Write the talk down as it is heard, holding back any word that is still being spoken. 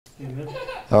Amen.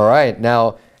 All right,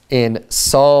 now in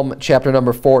Psalm chapter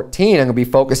number 14, I'm going to be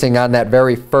focusing on that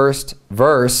very first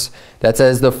verse that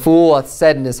says, "The fool hath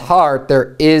said in his heart,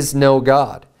 there is no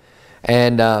God."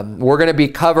 And we're going to be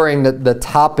covering the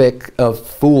topic of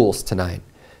fools tonight.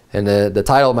 And the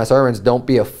title of my sermon is "Don't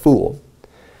Be a Fool."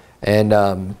 And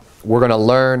we're going to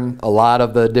learn a lot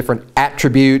of the different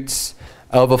attributes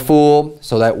of a fool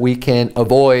so that we can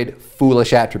avoid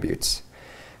foolish attributes.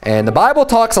 And the Bible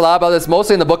talks a lot about this,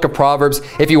 mostly in the book of Proverbs.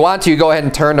 If you want to, go ahead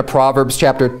and turn to Proverbs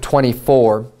chapter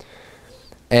 24.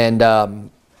 And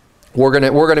we're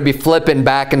gonna be flipping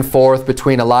back and forth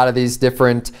between a lot of these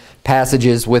different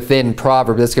passages within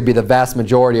Proverbs. This could be the vast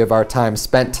majority of our time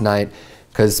spent tonight,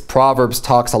 because Proverbs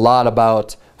talks a lot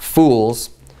about fools,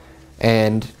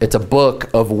 and it's a book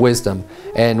of wisdom.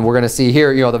 And we're going to see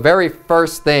here, the very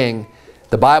first thing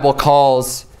the Bible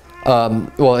calls,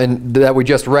 that we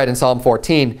just read in Psalm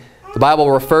 14, the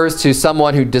Bible refers to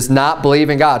someone who does not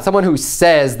believe in God, someone who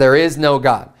says there is no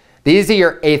God. These are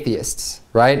your atheists,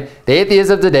 right? The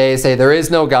atheists of today say there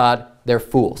is no God, they're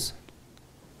fools.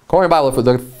 According to the Bible,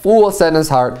 the fool said in his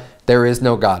heart, there is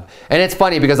no God. And it's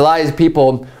funny because a lot of these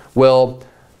people will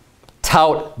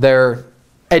tout their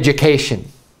education,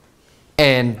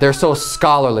 and they're so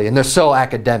scholarly, and they're so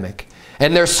academic,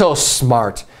 and they're so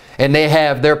smart, and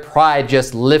their pride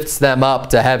just lifts them up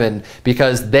to heaven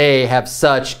because they have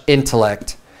such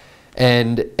intellect,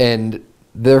 and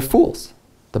they're fools.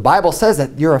 The Bible says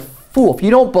that you're a fool. If you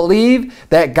don't believe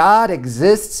that God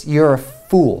exists, you're a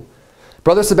fool.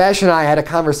 Brother Sebastian and I had a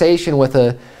conversation with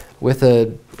a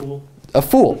Fool. A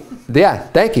fool. Yeah,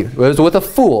 thank you. It was with a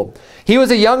fool. He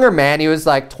was a younger man. He was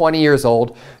like 20 years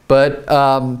old, but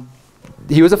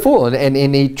he was a fool,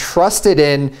 and he trusted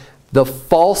in the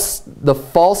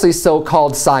falsely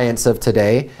so-called science of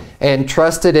today, and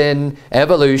trusted in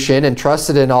evolution, and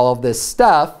trusted in all of this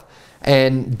stuff,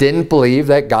 and didn't believe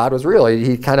that God was real.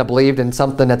 He kind of believed in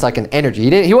something that's like an energy.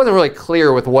 He wasn't really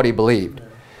clear with what he believed,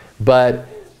 but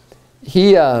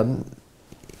he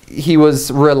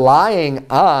was relying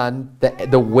on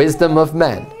the wisdom of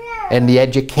men and the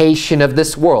education of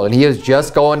this world. And he was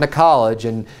just going to college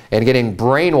and getting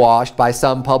brainwashed by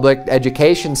some public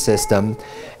education system,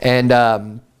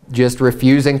 and just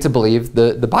refusing to believe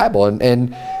the Bible.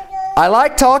 And I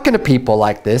like talking to people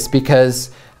like this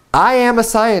because I am a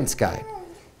science guy.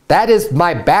 That is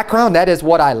my background. That is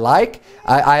what I like.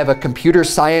 I have a computer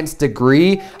science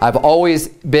degree. I've always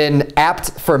been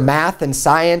apt for math and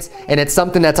science, and it's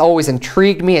something that's always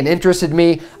intrigued me and interested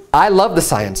me. I love the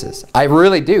sciences. I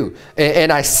really do.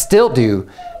 And I still do.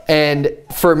 And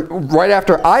right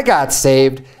after I got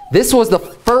saved, this was the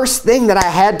first thing that I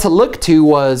had to look to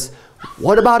was,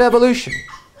 what about evolution?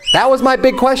 That was my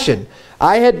big question.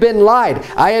 I had been lied.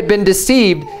 I had been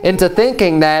deceived into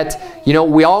thinking that,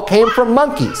 we all came from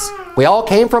monkeys. We all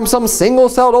came from some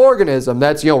single-celled organism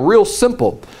that's, real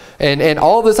simple, and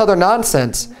all this other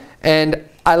nonsense. And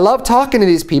I love talking to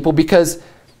these people because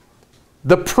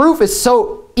the proof is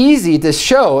so easy to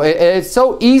show. It's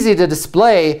so easy to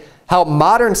display how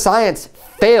modern science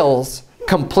fails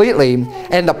completely,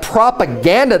 and the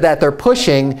propaganda that they're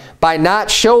pushing by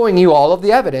not showing you all of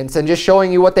the evidence and just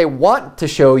showing you what they want to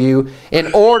show you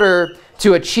in order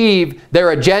to achieve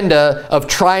their agenda of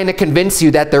trying to convince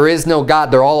you that there is no God.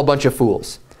 They're all a bunch of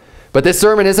fools. But this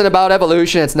sermon isn't about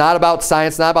evolution. It's not about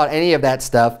science, not about any of that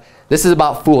stuff. This is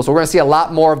about fools. So we're going to see a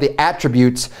lot more of the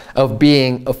attributes of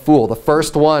being a fool. The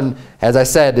first one, as I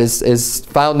said, is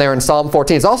found there in Psalm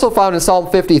 14. It's also found in Psalm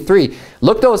 53.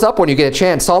 Look those up when you get a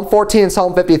chance. Psalm 14 and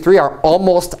Psalm 53 are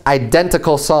almost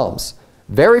identical psalms.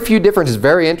 Very few differences.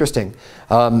 Very interesting.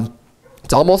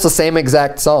 It's almost the same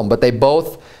exact psalm, but they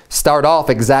both start off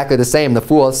exactly the same. The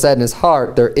fool has said in his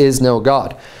heart, there is no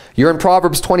God. You're in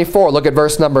Proverbs 24. Look at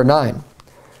verse number 9.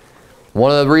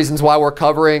 One of the reasons why we're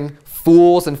covering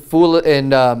fools and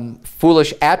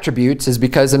foolish attributes is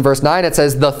because in verse 9 it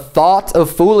says, the thought of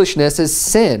foolishness is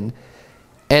sin,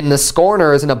 and the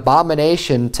scorner is an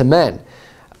abomination to men.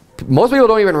 Most people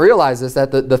don't even realize this,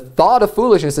 that the thought of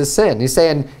foolishness is sin. He's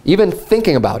saying even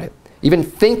thinking about it, even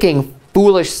thinking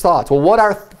foolish thoughts. Well, what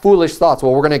are foolish thoughts?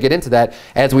 Well, we're going to get into that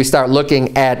as we start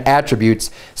looking at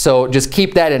attributes. So just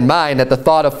keep that in mind, that the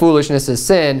thought of foolishness is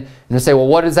sin. And you say, well,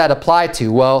 what does that apply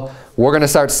to? Well, we're going to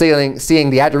start seeing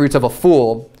the attributes of a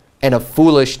fool and of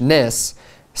foolishness.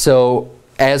 So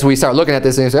as we start looking at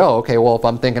this and you say, oh, okay, well, if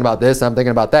I'm thinking about this, I'm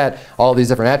thinking about that, all these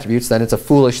different attributes, then it's a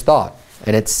foolish thought.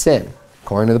 And it's sin,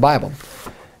 according to the Bible.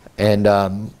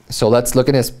 And so let's look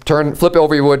at this. Flip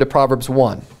over your wood to Proverbs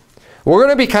 1. We're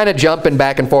going to be kind of jumping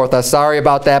back and forth. I'm sorry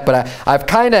about that, but I've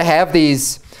kind of have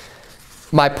these,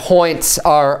 my points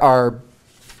are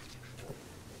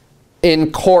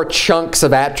in core chunks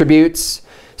of attributes.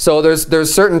 So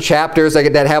there's certain chapters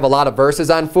that have a lot of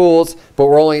verses on fools, but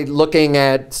we're only looking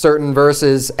at certain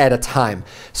verses at a time.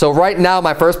 So right now,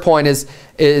 my first point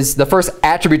is the first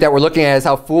attribute that we're looking at is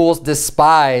how fools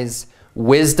despise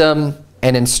wisdom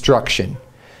and instruction.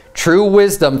 True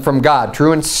wisdom from God,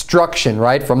 true instruction,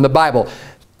 right, from the Bible.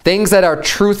 Things that are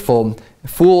truthful,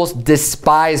 fools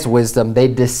despise wisdom. They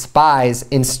despise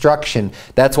instruction.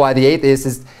 That's why the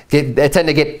atheists they tend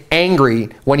to get angry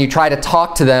when you try to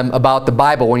talk to them about the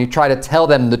Bible, when you try to tell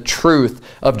them the truth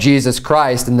of Jesus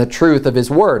Christ and the truth of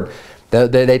His Word.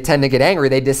 They tend to get angry.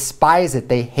 They despise it.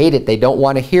 They hate it. They don't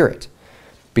want to hear it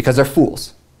because they're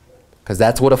fools. Because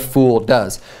that's what a fool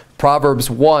does. Proverbs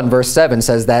 1 verse 7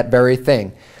 says that very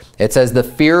thing. It says, the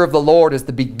fear of the Lord is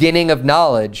the beginning of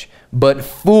knowledge, but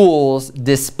fools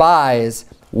despise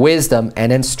wisdom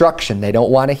and instruction. They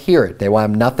don't want to hear it. They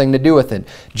want nothing to do with it.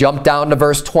 Jump down to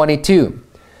verse 22.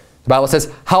 The Bible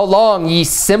says, how long, ye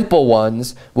simple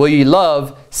ones, will ye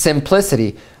love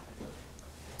simplicity?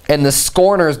 And the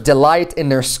scorners delight in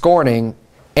their scorning,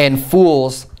 and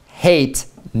fools hate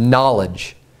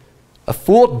knowledge. A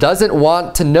fool doesn't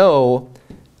want to know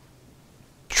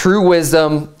true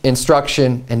wisdom,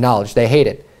 instruction, and knowledge. They hate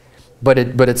it. But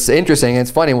it's interesting, and it's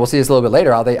funny, we'll see this a little bit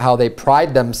later, how they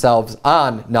pride themselves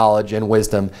on knowledge and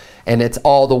wisdom. And it's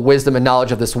all the wisdom and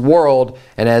knowledge of this world,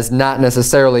 and as not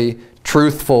necessarily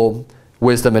truthful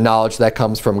wisdom and knowledge that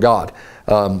comes from God.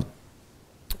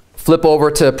 Flip over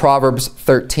to Proverbs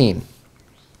 13.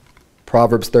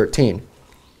 Proverbs 13.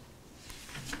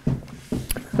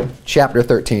 Chapter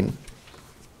 13.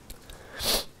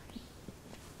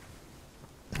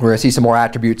 We're going to see some more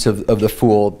attributes of the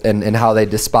fool and how they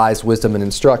despise wisdom and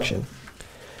instruction.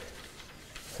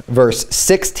 Verse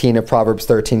 16 of Proverbs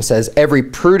 13 says, every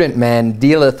prudent man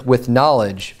dealeth with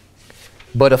knowledge,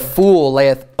 but a fool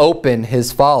layeth open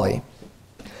his folly.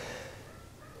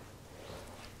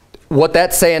 What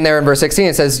that's saying there in verse 16,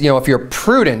 it says, if you're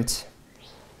prudent,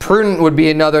 prudent would be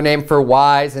another name for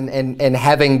wise and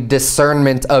having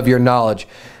discernment of your knowledge.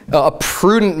 A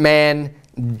prudent man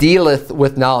dealeth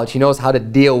with knowledge. He knows how to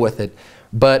deal with it.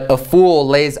 But a fool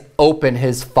lays open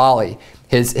his folly,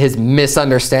 his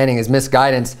misunderstanding, his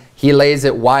misguidance. He lays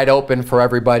it wide open for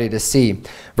everybody to see.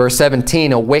 Verse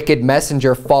 17, a wicked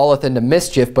messenger falleth into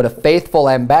mischief, but a faithful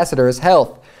ambassador is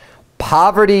health.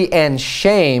 Poverty and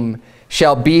shame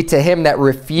shall be to him that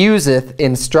refuseth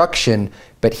instruction,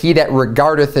 but he that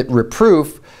regardeth it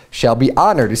reproof shall be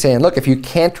honored. He's saying, look, if you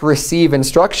can't receive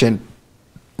instruction,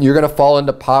 you're going to fall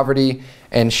into poverty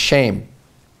and shame.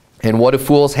 And what do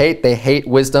fools hate? They hate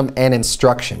wisdom and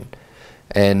instruction.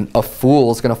 And a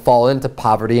fool is going to fall into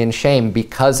poverty and shame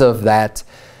because of that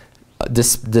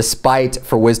despite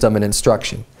for wisdom and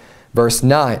instruction. Verse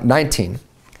 19.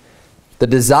 The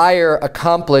desire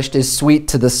accomplished is sweet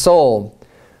to the soul,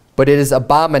 but it is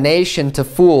abomination to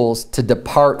fools to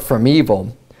depart from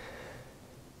evil.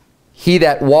 He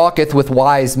that walketh with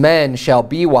wise men shall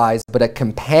be wise, but a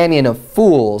companion of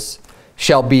fools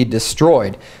shall be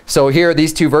destroyed. So here,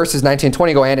 these two verses, 19 and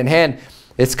 20, go hand in hand.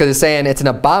 It's because it's saying it's an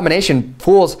abomination.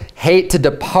 Fools hate to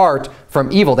depart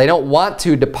from evil. They don't want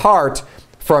to depart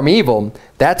from evil.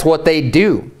 That's what they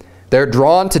do. They're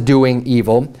drawn to doing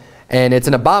evil. And it's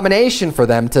an abomination for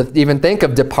them to even think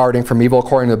of departing from evil,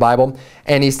 according to the Bible.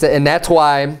 And that's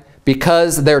why,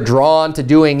 because they're drawn to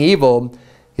doing evil,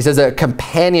 he says a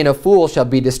companion of fools shall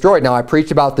be destroyed. Now, I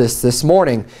preached about this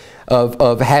morning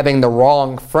of having the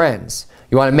wrong friends.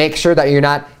 You want to make sure that you're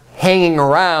not hanging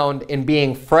around and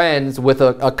being friends with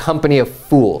a company of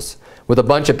fools, with a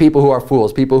bunch of people who are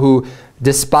fools, people who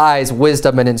despise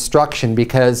wisdom and instruction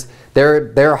because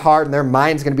their heart and their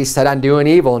mind's going to be set on doing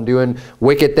evil and doing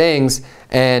wicked things,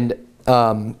 and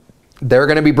they're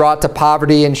going to be brought to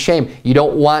poverty and shame. You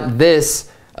don't want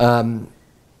this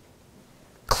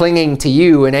clinging to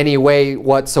you in any way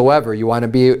whatsoever. You want to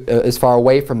be as far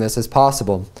away from this as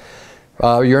possible.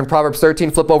 You're in Proverbs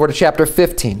 13, flip over to chapter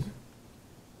 15.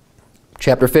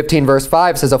 Chapter 15 verse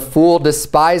 5 says, a fool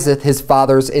despiseth his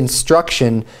father's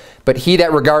instruction, but he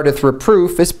that regardeth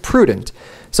reproof is prudent.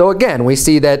 So again, we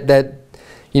see that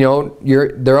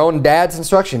their own dad's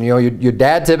instruction. Your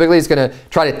dad typically is going to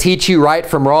try to teach you right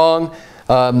from wrong,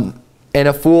 and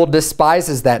a fool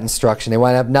despises that instruction. They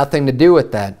want to have nothing to do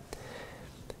with that.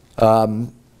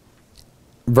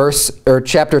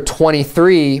 Chapter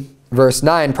 23 verse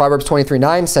 9, Proverbs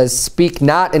 23:9 says, speak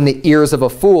not in the ears of a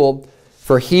fool,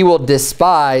 for he will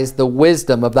despise the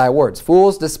wisdom of thy words.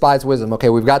 Fools despise wisdom. Okay,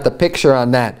 we've got the picture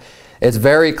on that. It's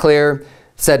very clear,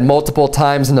 said multiple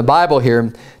times in the Bible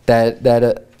here,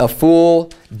 that a fool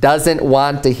doesn't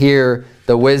want to hear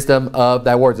the wisdom of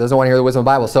thy words. Doesn't want to hear the wisdom of the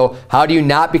Bible. So how do you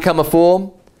not become a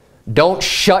fool? Don't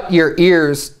shut your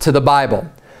ears to the Bible.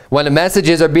 When the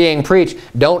messages are being preached,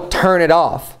 don't turn it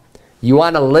off. You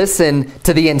want to listen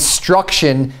to the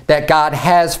instruction that God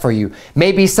has for you.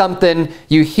 Maybe something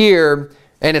you hear,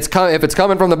 and if it's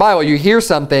coming from the Bible, you hear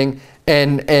something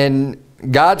and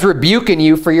God's rebuking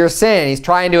you for your sin. He's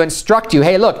trying to instruct you.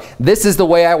 Hey, look, this is the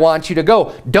way I want you to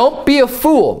go. Don't be a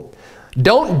fool.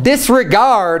 Don't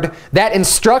disregard that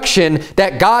instruction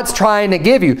that God's trying to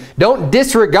give you. Don't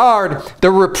disregard the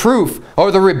reproof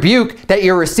or the rebuke that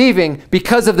you're receiving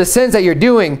because of the sins that you're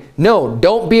doing. No,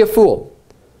 don't be a fool.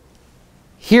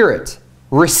 Hear it,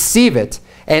 receive it,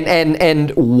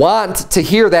 and want to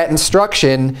hear that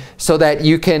instruction so that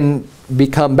you can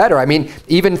become better. I mean,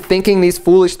 even thinking these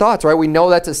foolish thoughts, right? We know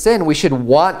that's a sin. We should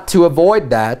want to avoid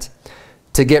that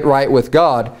to get right with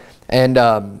God.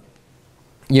 And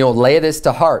you know, lay this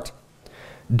to heart.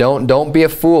 Don't be a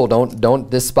fool. Don't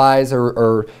despise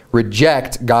or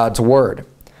reject God's word.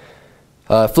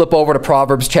 Flip over to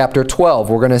Proverbs chapter 12.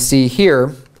 We're going to see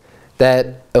here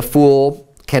that a fool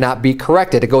cannot be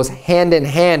corrected. It goes hand in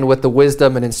hand with the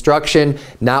wisdom and instruction,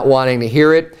 not wanting to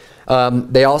hear it.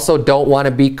 They also don't want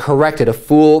to be corrected. A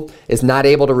fool is not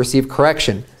able to receive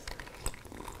correction.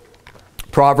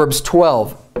 Proverbs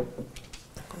 12.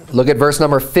 Look at verse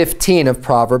number 15 of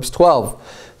Proverbs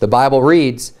 12. The Bible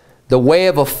reads, "The way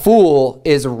of a fool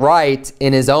is right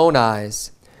in his own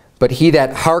eyes, but he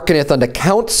that hearkeneth unto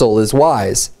counsel is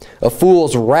wise. A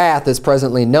fool's wrath is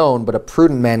presently known, but a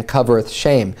prudent man covereth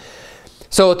shame."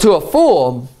 So to a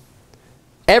fool,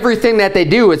 everything that they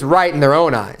do is right in their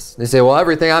own eyes. They say, well,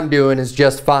 everything I'm doing is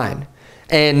just fine.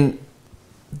 And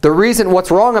the reason what's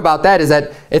wrong about that is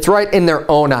that it's right in their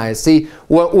own eyes. See,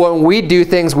 when we do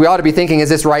things, we ought to be thinking, is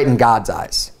this right in God's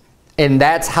eyes? And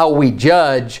that's how we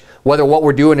judge whether what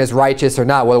we're doing is righteous or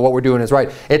not, whether what we're doing is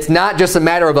right. It's not just a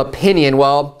matter of opinion.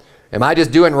 Well, am I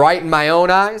just doing right in my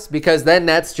own eyes? Because then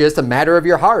that's just a matter of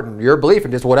your heart and your belief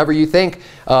and just whatever you think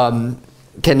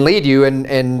can lead you.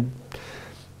 And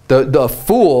the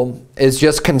fool is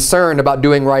just concerned about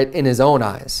doing right in his own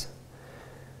eyes.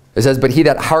 It says, but he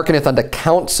that hearkeneth unto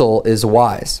counsel is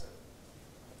wise.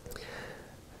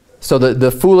 So the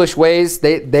foolish ways,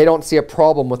 they don't see a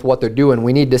problem with what they're doing.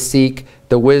 We need to seek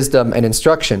the wisdom and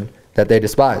instruction that they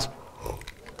despise.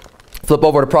 Flip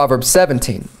over to Proverbs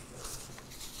 17.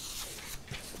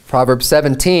 Proverbs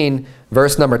 17,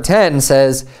 verse number 10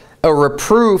 says, "A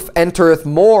reproof entereth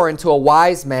more into a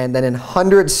wise man than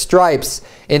 100 stripes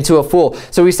into a fool."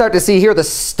 So we start to see here the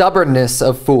stubbornness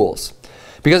of fools.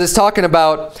 Because it's talking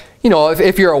about, you know,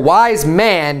 if you're a wise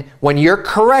man, when you're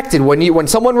corrected, when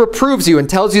someone reproves you and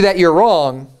tells you that you're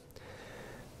wrong,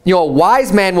 you know, a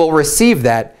wise man will receive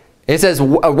that. It says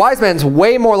a wise man's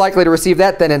way more likely to receive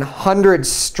that than 100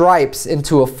 stripes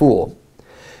into a fool.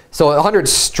 So 100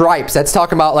 stripes, that's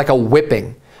talking about like a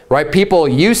whipping, right? People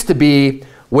used to be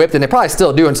whipped, and they probably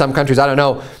still do in some countries, I don't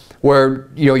know, where,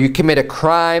 you know, you commit a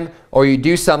crime or you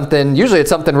do something, usually it's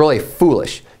something really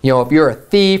foolish. You know, if you're a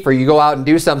thief or you go out and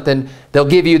do something, they'll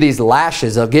give you these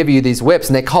lashes, they'll give you these whips,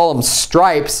 and they call them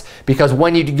stripes because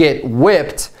when you get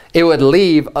whipped, it would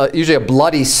leave usually a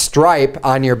bloody stripe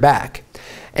on your back.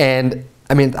 And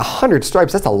I mean, 100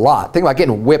 stripes, that's a lot. Think about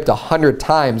getting whipped 100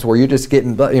 times where you're just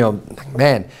getting, you know,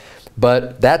 man.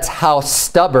 But that's how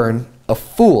stubborn a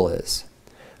fool is.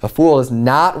 A fool does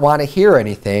not want to hear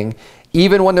anything.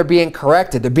 Even when they're being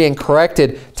corrected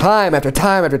time after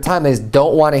time after time. They just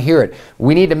don't want to hear it.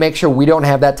 We need to make sure we don't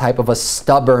have that type of a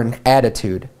stubborn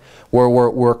attitude where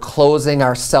we're closing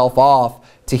ourselves off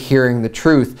to hearing the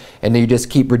truth, and you just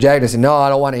keep rejecting it. No, I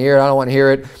don't want to hear it. I don't want to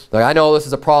hear it. Like, I know this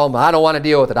is a problem. I don't want to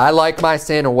deal with it. I like my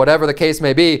sin, or whatever the case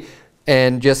may be,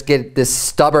 and just get this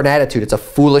stubborn attitude. It's a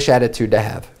foolish attitude to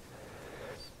have.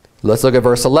 Let's look at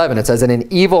verse 11. It says, "And an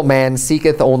evil man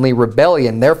seeketh only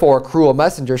rebellion. Therefore a cruel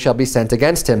messenger shall be sent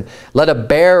against him. Let a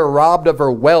bear robbed of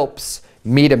her whelps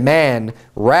meet a man,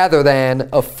 rather than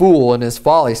a fool in his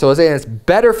folly." So it's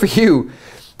better for you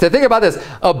to think about this.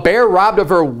 A bear robbed of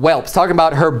her whelps, talking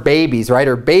about her babies, right?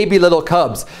 Her baby little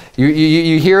cubs.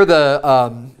 You hear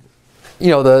the,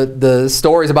 you know, the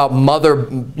stories about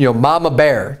Mama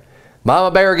Bear.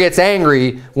 Mama Bear gets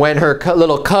angry when her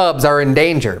little cubs are in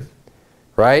danger.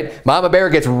 Right? Mama Bear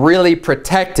gets really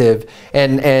protective,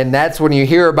 and that's when you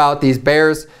hear about these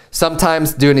bears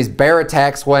sometimes doing these bear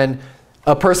attacks when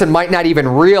a person might not even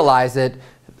realize it.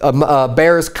 A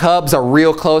bear's cubs are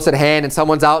real close at hand, and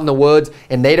someone's out in the woods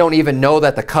and they don't even know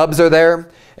that the cubs are there,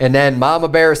 and then Mama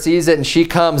Bear sees it and she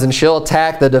comes and she'll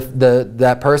attack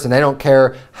that person. They don't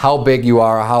care how big you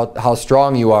are or how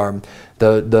strong you are.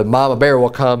 The mama bear will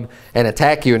come and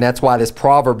attack you, and that's why this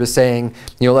proverb is saying,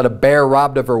 let a bear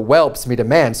robbed of her whelps meet a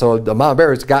man. So the mama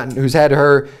bear who's had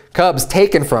her cubs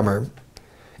taken from her.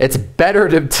 It's better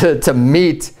to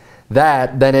meet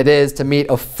that than it is to meet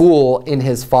a fool in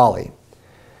his folly.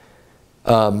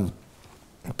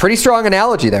 Pretty strong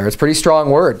analogy there. It's pretty strong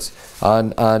words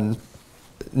on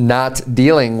not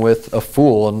dealing with a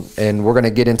fool, and we're going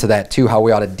to get into that too, how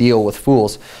we ought to deal with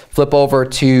fools. Flip over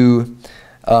to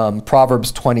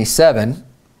Proverbs 27.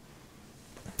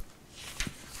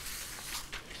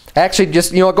 Actually,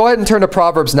 just go ahead and turn to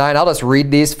Proverbs 9. I'll just read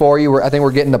these for you. I think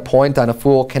we're getting the point on a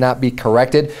fool cannot be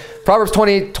corrected. Proverbs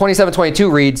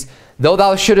 27:22 reads, "Though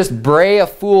thou shouldest bray a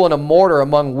fool in a mortar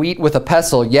among wheat with a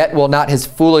pestle, yet will not his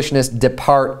foolishness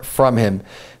depart from him."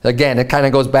 Again, it kind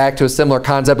of goes back to a similar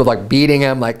concept of like beating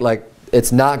him, like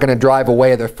it's not going to drive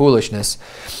away their foolishness.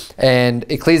 And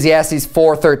Ecclesiastes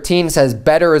 4:13 says,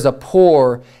 "Better is a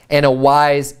poor and a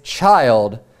wise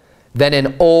child than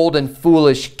an old and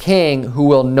foolish king who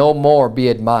will no more be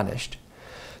admonished."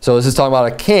 So this is talking about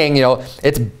a king.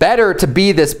 It's better to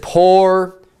be this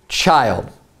poor child.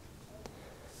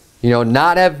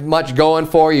 Not have much going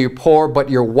for you, poor, but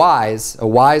you're wise, a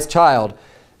wise child,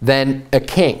 than a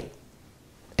king,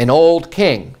 an old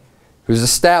king who's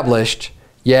established,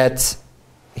 yet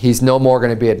he's no more going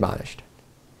to be admonished.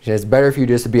 It's better for you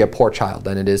just to be a poor child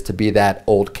than it is to be that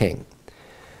old king.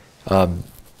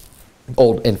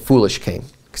 Old and foolish king,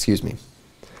 excuse me.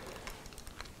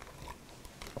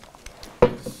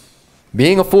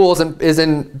 Being a fool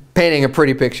isn't painting a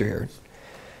pretty picture here.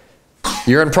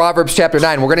 You're in Proverbs chapter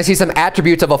 9. We're going to see some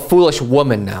attributes of a foolish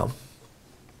woman now.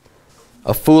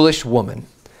 A foolish woman.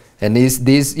 And these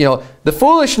the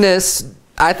foolishness,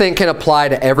 I think, can apply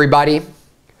to everybody.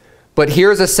 But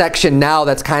here's a section now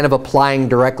that's kind of applying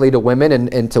directly to women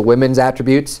and to women's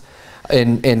attributes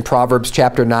in Proverbs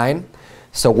chapter 9.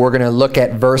 So we're going to look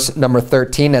at verse number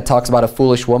 13 that talks about a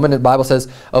foolish woman. The Bible says,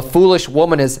 "A foolish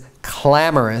woman is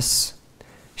clamorous.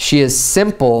 She is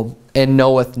simple and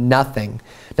knoweth nothing."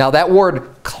 Now that word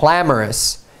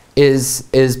clamorous is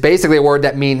basically a word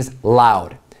that means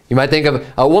loud. You might think of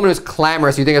a woman who's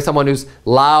clamorous. You think of someone who's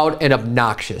loud and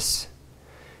obnoxious.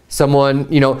 Someone,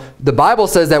 the Bible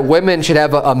says that women should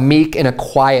have a meek and a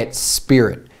quiet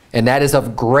spirit. And that is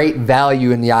of great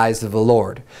value in the eyes of the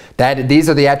Lord. These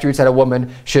are the attributes that a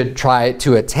woman should try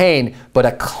to attain. But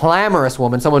a clamorous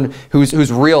woman, someone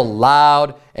who's real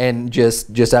loud and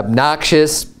just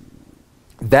obnoxious,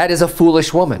 that is a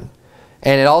foolish woman.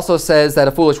 And it also says that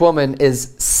a foolish woman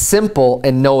is simple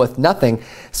and knoweth nothing.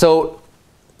 So,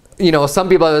 some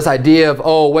people have this idea of,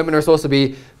 oh, women are supposed to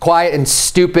be quiet and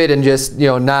stupid and just,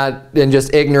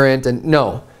 just ignorant. And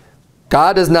no.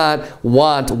 God does not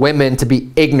want women to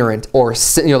be ignorant or,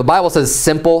 the Bible says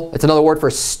simple. It's another word for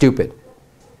stupid.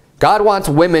 God wants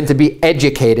women to be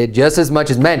educated just as much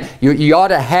as men. You ought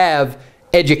to have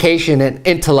education and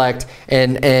intellect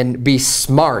and be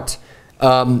smart.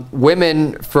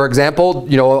 Women, for example,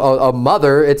 a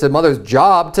mother, it's a mother's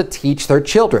job to teach their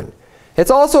children.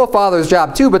 It's also a father's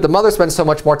job too, but the mother spends so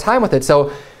much more time with it.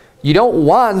 So you don't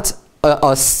want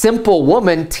a simple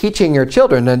woman teaching your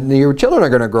children, and your children are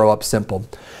going to grow up simple.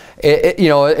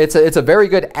 It's a very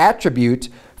good attribute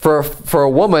for a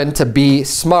woman to be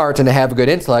smart and to have good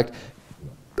intellect.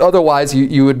 Otherwise,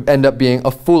 you would end up being a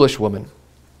foolish woman.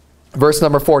 Verse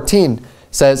number 14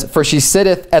 says, "For she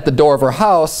sitteth at the door of her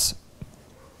house,"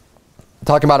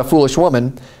 talking about a foolish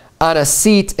woman, "on a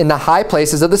seat in the high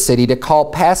places of the city to call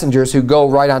passengers who go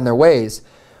right on their ways.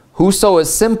 Whoso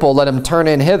is simple, let him turn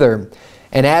in hither.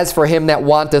 And as for him that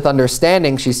wanteth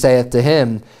understanding, she saith to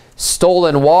him,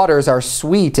 stolen waters are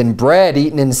sweet, and bread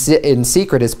eaten in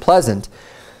secret is pleasant.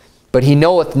 But he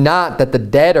knoweth not that the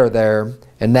dead are there,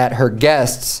 and that her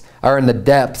guests are in the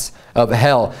depths of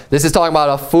hell." This is talking about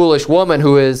a foolish woman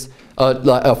who is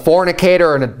a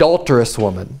fornicator, an adulterous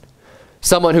woman.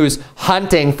 Someone who's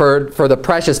hunting for the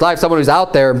precious life. Someone who's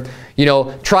out there,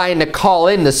 trying to call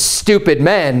in the stupid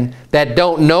men that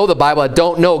don't know the Bible, that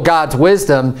don't know God's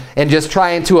wisdom, and just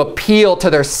trying to appeal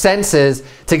to their senses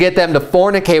to get them to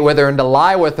fornicate with her and to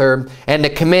lie with her and to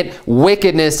commit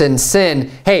wickedness and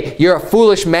sin. Hey, you're a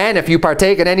foolish man if you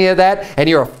partake in any of that, and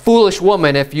you're a foolish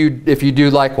woman if you do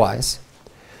likewise.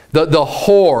 The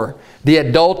whore, the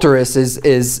adulteress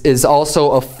is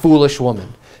also a foolish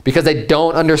woman, because they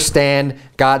don't understand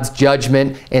God's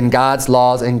judgment and God's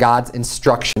laws and God's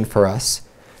instruction for us.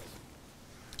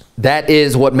 That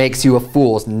is what makes you a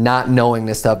fool, is not knowing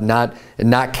this stuff, not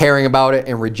caring about it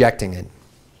and rejecting it.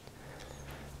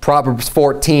 Proverbs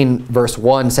 14 verse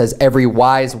 1 says, "Every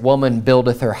wise woman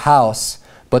buildeth her house,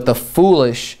 but the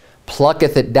foolish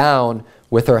plucketh it down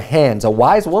with her hands. A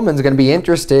wise woman is going to be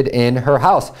interested in her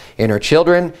house, in her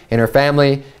children, in her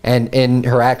family, and in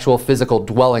her actual physical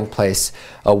dwelling place.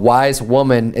 A wise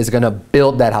woman is going to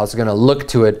build that house, is going to look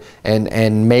to it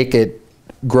and make it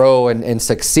grow and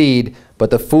succeed. But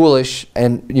the foolish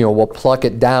will pluck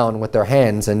it down with their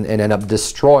hands and end up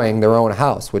destroying their own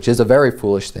house, which is a very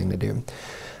foolish thing to do.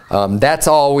 That's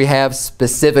all we have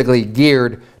specifically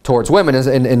geared towards women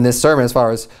in this sermon as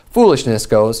far as foolishness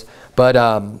goes. But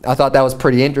I thought that was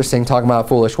pretty interesting, talking about a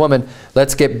foolish woman.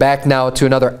 Let's get back now to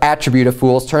another attribute of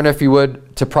fools. Turn, if you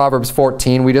would, to Proverbs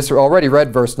 14. We just already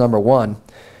read verse number 1.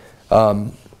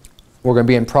 We're going to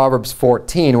be in Proverbs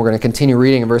 14. We're going to continue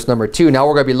reading in verse number 2. Now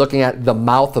we're going to be looking at the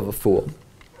mouth of a fool.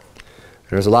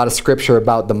 There's a lot of scripture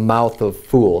about the mouth of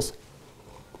fools.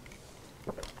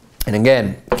 And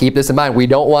again, keep this in mind. We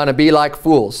don't want to be like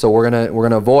fools, so we're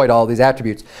going to avoid all these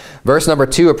attributes. Verse number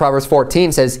 2 of Proverbs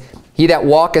 14 says, "He that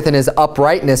walketh in his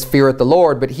uprightness feareth the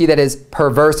Lord, but he that is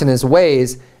perverse in his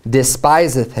ways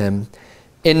despiseth him.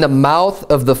 In the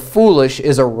mouth of the foolish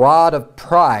is a rod of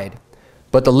pride,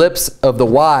 but the lips of the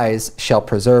wise shall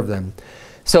preserve them."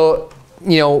 So,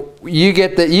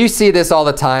 you see this all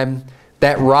the time,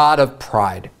 that rod of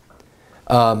pride.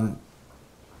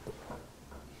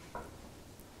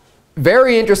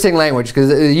 Very interesting language, because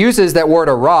it uses that word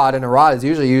a rod, and a rod is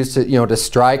usually used to to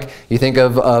strike. You think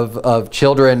of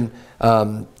children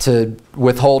to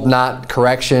withhold not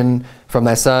correction from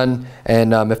thy son,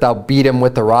 and if thou beat him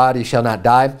with the rod, he shall not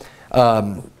die,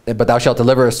 but thou shalt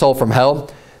deliver his soul from hell.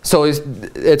 So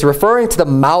it's referring to the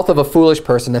mouth of a foolish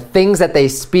person, the things that they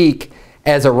speak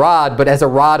as a rod, but as a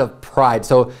rod of pride.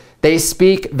 So they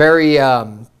speak very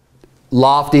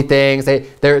lofty things.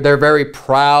 They're very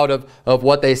proud of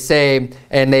what they say,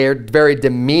 and they are very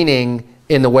demeaning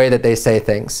in the way that they say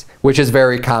things, which is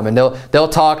very common. They'll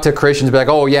talk to Christians, be like,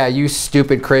 "Oh yeah, you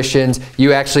stupid Christians,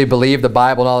 you actually believe the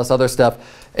Bible," and all this other stuff.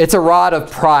 It's a rod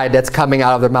of pride that's coming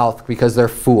out of their mouth because they're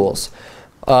fools.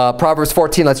 Proverbs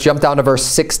 14, let's jump down to verse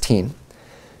 16.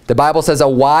 The Bible says, "A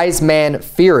wise man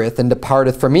feareth and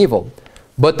departeth from evil,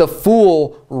 but the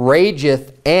fool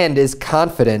rageth and is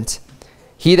confident.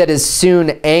 He that is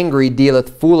soon angry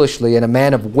dealeth foolishly, and a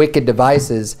man of wicked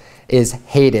devices is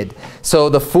hated." So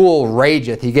the fool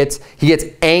rageth. He gets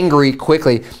angry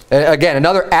quickly. Again,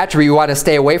 another attribute you want to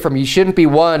stay away from. You shouldn't be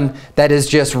one that is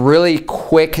just really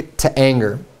quick to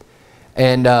anger.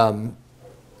 And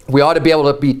we ought to be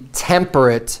able to be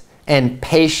temperate and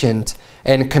patient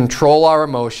and control our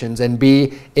emotions and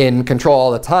be in control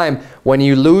all the time. When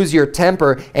you lose your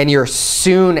temper and you're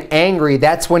soon angry,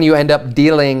 that's when you end up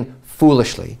dealing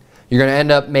foolishly. You're going to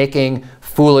end up making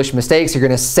foolish mistakes. You're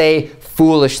going to say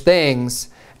foolish things,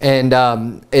 and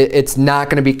it's not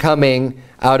going to be coming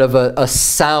out of a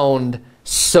sound,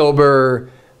 sober,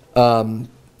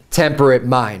 temperate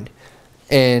mind.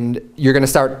 And you're going to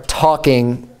start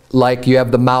talking like you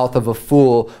have the mouth of a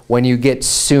fool when you get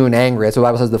soon angry. That's what the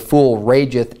Bible says, "The fool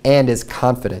rageth and is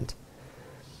confident."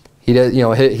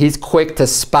 He's quick to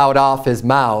spout off his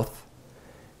mouth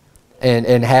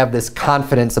and have this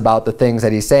confidence about the things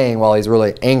that he's saying while he's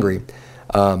really angry.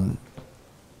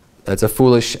 That's a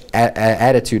foolish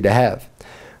attitude to have.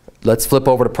 Let's flip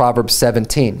over to Proverbs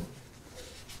 17.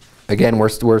 Again,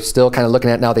 we're still kind of looking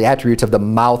at now the attributes of the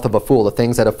mouth of a fool, the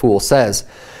things that a fool says.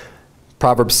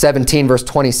 Proverbs 17 verse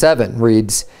 27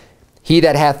 reads, "He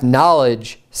that hath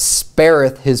knowledge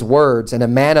spareth his words, and a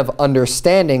man of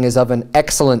understanding is of an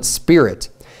excellent spirit.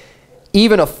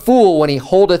 Even a fool, when he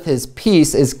holdeth his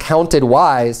peace, is counted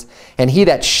wise, and he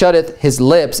that shutteth his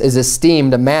lips is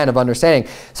esteemed a man of understanding."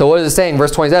 So what is it saying?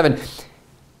 Verse 27,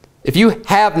 if you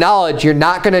have knowledge, you're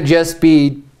not going to just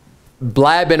be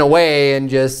blabbing away and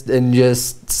just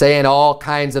saying all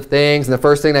kinds of things, and the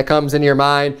first thing that comes into your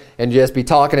mind, and just be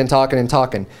talking and talking and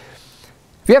talking.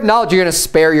 If you have knowledge, you're going to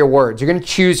spare your words. You're going to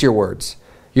choose your words.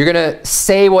 You're going to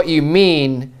say what you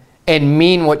mean and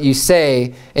mean what you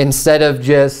say, instead of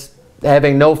just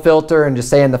having no filter and just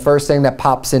saying the first thing that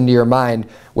pops into your mind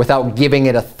without giving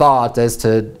it a thought as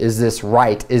to, is this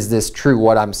right? Is this true,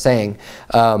 what I'm saying?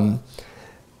 And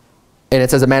it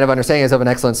says, "A man of understanding is of an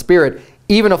excellent spirit.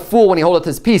 Even a fool, when he holdeth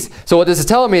his peace." So what this is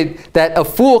telling me, that a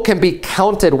fool can be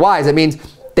counted wise. It means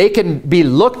they can be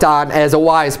looked on as a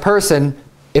wise person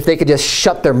if they could just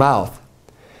shut their mouth.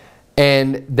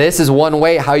 And this is one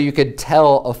way how you could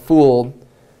tell a fool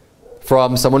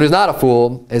from someone who's not a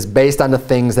fool, is based on the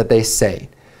things that they say.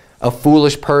 A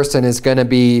foolish person is going to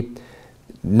be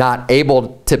not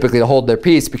able typically to hold their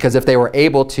peace, because if they were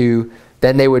able to,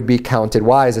 then they would be counted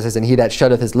wise. It says, "And he that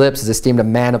shutteth his lips is esteemed a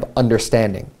man of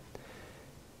understanding."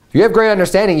 If you have great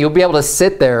understanding, you'll be able to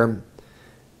sit there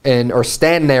or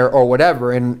stand there or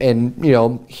whatever and you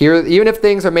know, hear, even if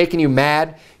things are making you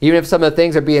mad, even if some of the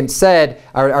things are being said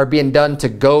are being done to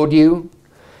goad you,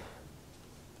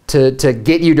 to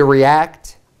get you to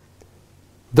react,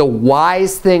 the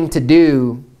wise thing to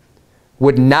do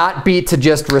would not be to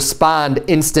just respond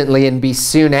instantly and be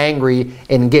soon angry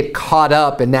and get caught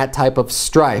up in that type of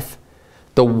strife.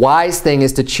 The wise thing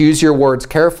is to choose your words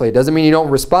carefully. It doesn't mean you don't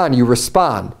respond, you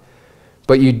respond.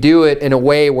 But you do it in a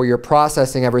way where you're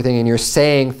processing everything and you're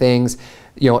saying things,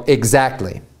 you know,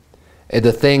 exactly.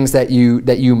 The things that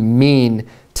you mean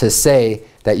to say,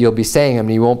 that you'll be saying them,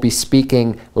 and you won't be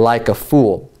speaking like a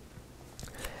fool.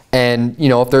 And, you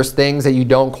know, if there's things that you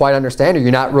don't quite understand or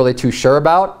you're not really too sure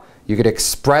about, you could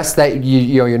express that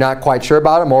you're not quite sure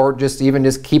about them, or just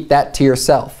keep that to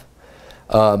yourself,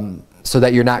 so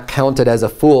that you're not counted as a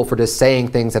fool for just saying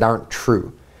things that aren't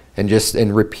true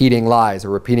and repeating lies or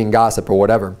repeating gossip or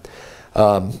whatever.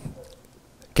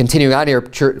 Continuing on here,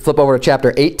 flip over to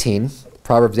chapter 18,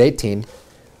 Proverbs 18.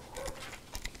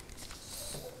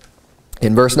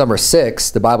 In verse number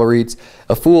 6, the Bible reads,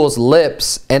 "A fool's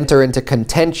lips enter into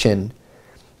contention,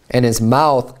 and his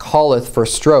mouth calleth for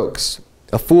strokes.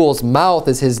 A fool's mouth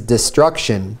is his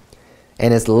destruction,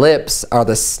 and his lips are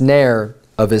the snare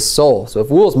of his soul." So a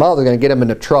fool's mouth is going to get him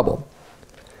into trouble.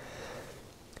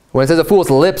 When it says a fool's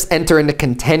lips enter into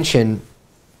contention,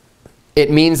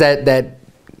 it means that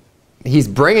he's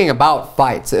bringing about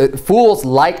fights. Fools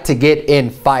like to get in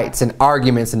fights and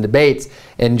arguments and debates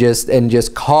and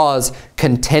just cause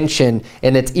contention.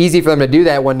 And it's easy for them to do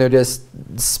that when they're just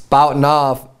spouting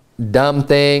off dumb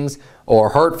things or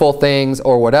hurtful things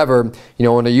or whatever. You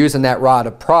know, when they're using that rod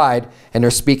of pride and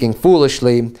they're speaking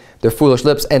foolishly, their foolish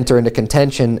lips enter into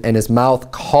contention, and his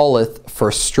mouth calleth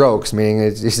for strokes, meaning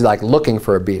he's like looking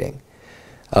for a beating.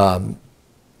 And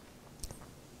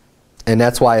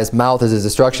that's why his mouth is his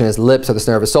destruction, his lips are the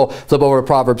snare of his soul. Flip over to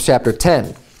Proverbs chapter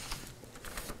 10.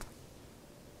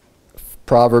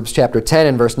 Proverbs chapter 10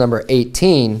 and verse number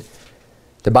 18.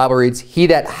 The Bible reads, "He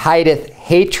that hideth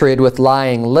hatred with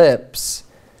lying lips,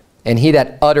 and he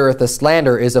that uttereth a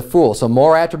slander is a fool." So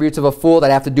more attributes of a fool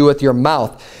that have to do with your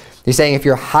mouth. He's saying if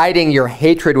you're hiding your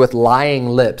hatred with lying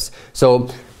lips. So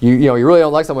you really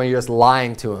don't like someone, you're just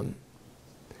lying to him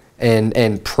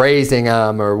and praising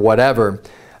him or whatever.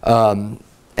 And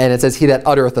it says he that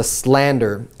uttereth a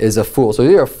slander is a fool. So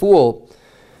you're a fool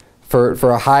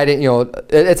for hiding,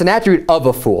 it's an attribute of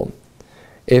a fool.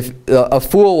 If a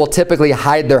fool will typically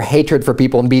hide their hatred for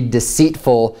people and be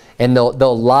deceitful, and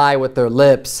they'll lie with their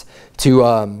lips to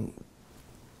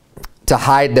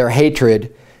hide their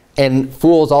hatred. And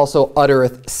fools also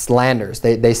uttereth slanders.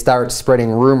 They start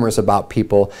spreading rumors about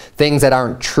people, things that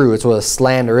aren't true. It's what a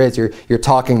slander is. You're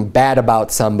talking bad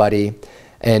about somebody,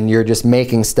 and you're just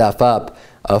making stuff up.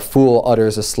 A fool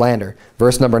utters a slander.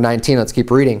 Verse number 19, let's keep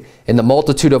reading. "In the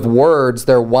multitude of words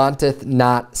there wanteth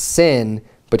not sin,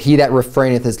 but he that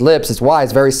refraineth his lips is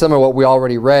wise." Very similar to what we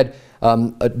already read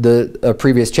a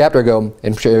previous chapter ago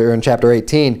in chapter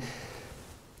 18.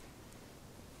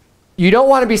 You don't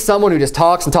want to be someone who just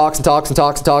talks and talks and talks and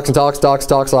talks and talks and talks and talks and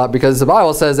talks a lot, because the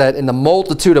Bible says that in the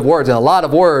multitude of words, in a lot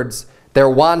of words, there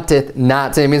wanteth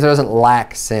not sin. It means there doesn't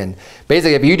lack sin.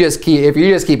 Basically, if you just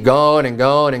keep going and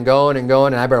going and going and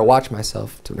going, and I better watch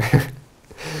myself.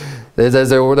 It says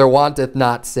there wanteth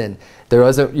not sin. There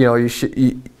isn't,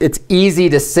 it's easy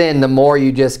to sin the more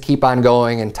you just keep on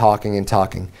going and talking and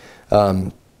talking.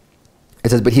 It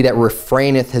says, "But he that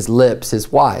refraineth his lips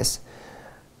is wise."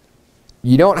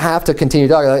 You don't have to continue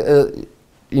talking.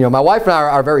 My wife and I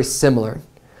are very similar.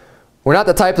 We're not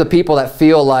the type of people that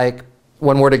feel like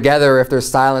when we're together, if there's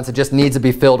silence, it just needs to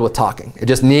be filled with talking. It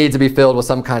just needs to be filled with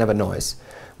some kind of a noise.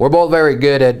 We're both very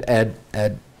good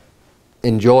at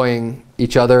enjoying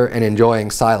each other and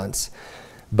enjoying silence.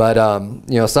 But,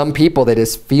 some people, they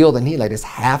just feel the need, like just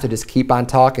have to just keep on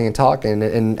talking and talking.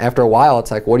 And after a while, it's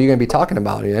like, what are you going to be talking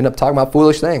about? And you end up talking about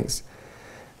foolish things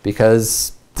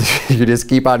because you just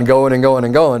keep on going and going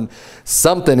and going.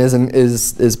 Something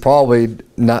is probably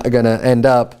not going to end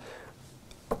up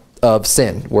of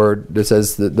sin, where it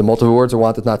says the multiple words are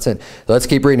wanteth not sin. So let's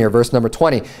keep reading here. Verse number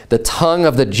 20. "The tongue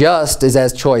of the just is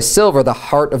as choice silver. The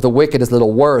heart of the wicked is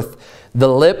little worth. The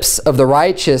lips of the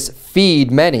righteous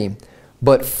feed many,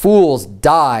 but fools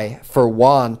die for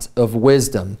want of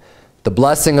wisdom. The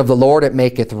blessing of the Lord, it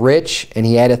maketh rich, and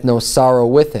he addeth no sorrow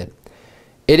with it.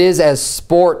 It is as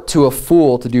sport to a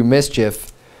fool to do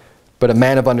mischief, but a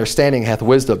man of understanding hath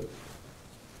wisdom."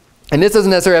 And this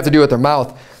doesn't necessarily have to do with their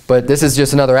mouth, but this is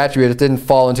just another attribute. It didn't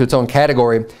fall into its own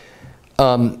category.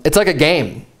 It's like a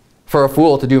game for a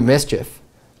fool to do mischief,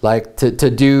 like to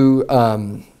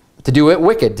to do it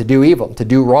wicked, to do evil, to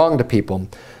do wrong to people.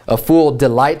 A fool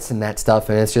delights in that stuff,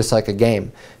 and it's just like a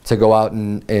game to go out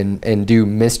and do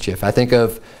mischief. I think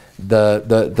of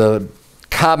the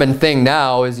common thing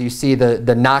now is you see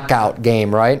the knockout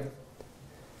game, right?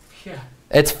 Yeah.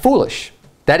 It's foolish.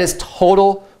 That is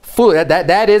total foolish.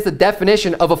 That is the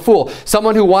definition of a fool.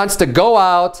 Someone who wants to go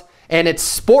out and it's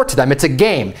sport to them. It's a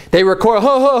game. They record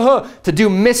to do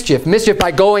mischief. Mischief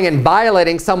by going and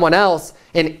violating someone else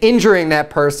and injuring that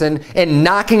person and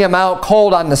knocking them out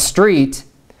cold on the street.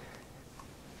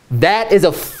 That is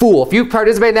a fool. If you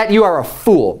participate in that, you are a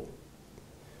fool.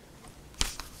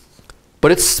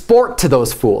 But it's sport to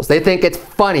those fools. They think it's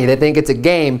funny. They think it's a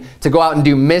game to go out and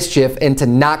do mischief and to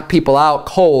knock people out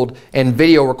cold and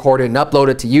video record it and upload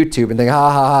it to YouTube and think,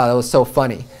 ha ha ha, that was so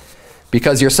funny.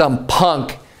 Because you're some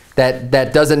punk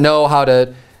that doesn't know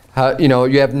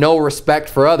you have no respect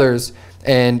for others,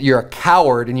 and you're a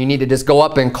coward, and you need to just go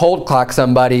up and cold clock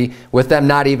somebody with them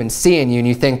not even seeing you, and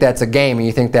you think that's a game and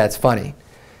you think that's funny.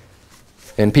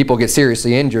 And people get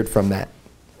seriously injured from that.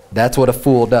 That's what a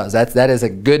fool does. That is a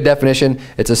good definition.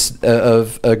 It's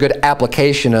a good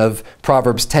application of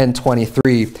Proverbs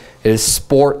 10:23. It is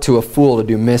sport to a fool to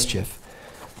do mischief.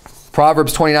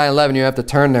 Proverbs 29:11, you have to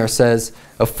turn there, says,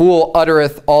 a fool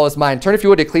uttereth all his mind. Turn, if you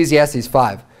would, to Ecclesiastes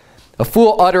 5. A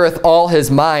fool uttereth all his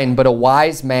mind, but a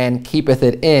wise man keepeth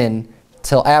it in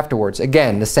till afterwards.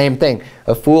 Again, the same thing.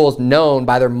 A fool is known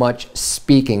by their much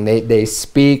speaking. They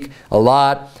speak a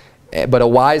lot, but a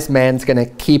wise man's going to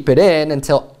keep it in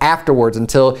until afterwards,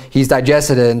 until he's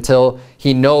digested it, until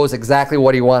he knows exactly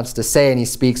what he wants to say and he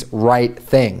speaks right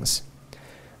things.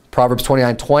 Proverbs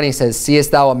 29:20 says,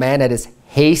 seest thou a man that is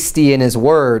hasty in his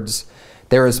words?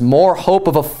 There is more hope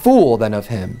of a fool than of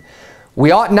him.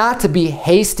 We ought not to be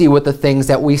hasty with the things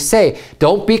that we say.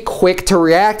 Don't be quick to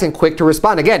react and quick to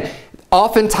respond. Again,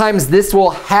 oftentimes this will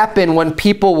happen when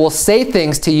people will say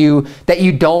things to you that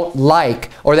you don't like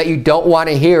or that you don't want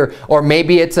to hear, or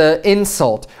maybe it's an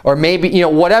insult, or maybe,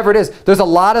 whatever it is. There's a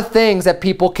lot of things that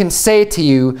people can say to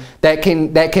you that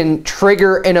can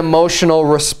trigger an emotional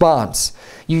response.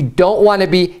 You don't want to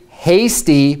be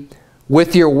hasty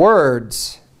with your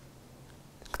words.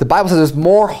 The Bible says there's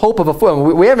more hope of a fool.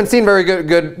 We haven't seen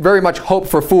very much hope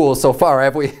for fools so far,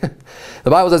 have we? The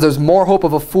Bible says there's more hope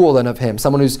of a fool than of him.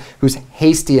 Someone who's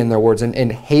hasty in their words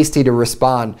and hasty to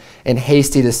respond and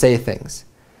hasty to say things.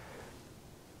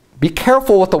 Be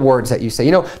careful with the words that you say.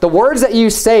 The words that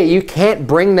you say, you can't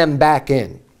bring them back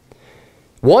in.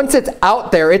 Once it's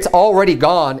out there, it's already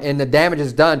gone and the damage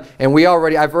is done. And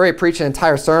I've already preached an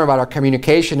entire sermon about our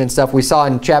communication and stuff. We saw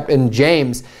in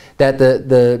James that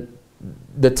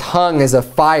the tongue is a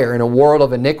fire in a world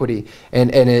of iniquity,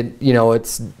 and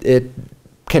it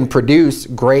can produce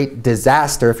great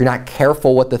disaster if you're not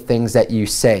careful with the things that you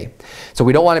say. So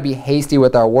we don't want to be hasty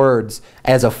with our words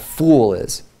as a fool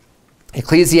is.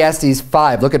 Ecclesiastes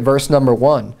 5, look at verse number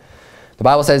 1. The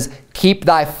Bible says, keep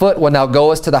thy foot when thou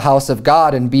goest to the house of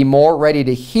God, and be more ready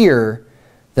to hear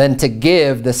than to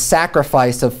give the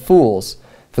sacrifice of fools,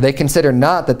 for they consider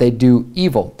not that they do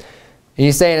evil. And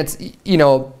he's saying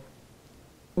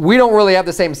we don't really have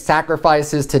the same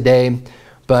sacrifices today,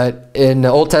 but in the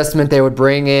Old Testament they would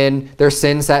bring in their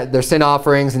sin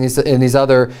offerings and these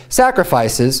other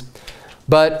sacrifices.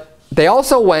 But they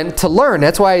also went to learn.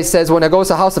 That's why he says when it goes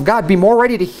to the house of God, be more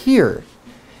ready to hear.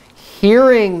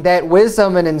 Hearing that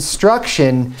wisdom and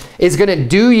instruction is going to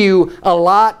do you a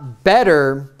lot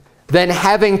better than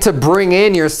having to bring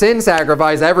in your sin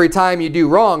sacrifice every time you do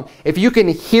wrong. If you can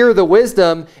hear the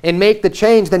wisdom and make the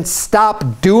change, then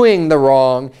stop doing the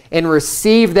wrong and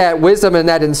receive that wisdom and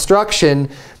that instruction,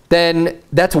 then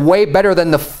that's way better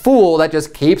than the fool that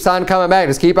just keeps on coming back,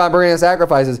 just keep on bringing the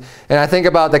sacrifices. And I think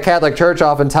about the Catholic Church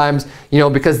oftentimes,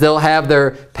 because they'll have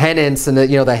their penance and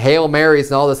the Hail Marys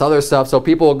and all this other stuff. So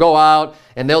people will go out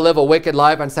and they'll live a wicked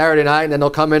life on Saturday night, and then they'll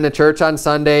come into church on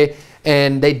Sunday,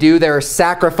 and they do their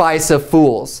sacrifice of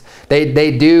fools.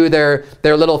 They do their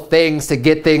little things to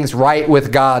get things right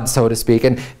with God, so to speak.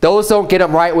 And those don't get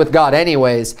them right with God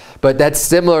anyways, but that's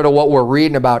similar to what we're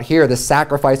reading about here, the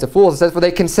sacrifice of fools. It says, for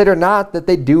they consider not that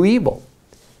they do evil.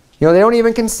 They don't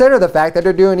even consider the fact that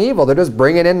they're doing evil. They're just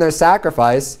bringing in their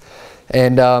sacrifice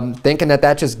and thinking that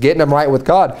that's just getting them right with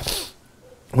God.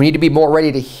 We need to be more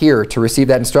ready to hear, to receive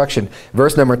that instruction.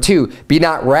 Verse number 2, be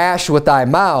not rash with thy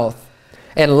mouth,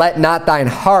 and let not thine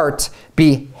heart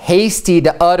be hasty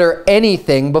to utter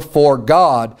anything before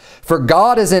God. For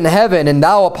God is in heaven, and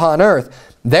thou upon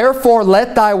earth. Therefore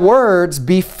let thy words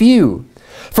be few.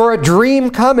 For a dream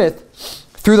cometh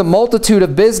through the multitude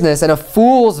of business, and a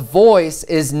fool's voice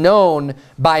is known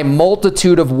by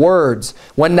multitude of words.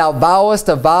 When thou vowest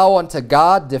a vow unto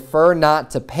God, defer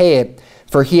not to pay it,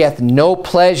 for he hath no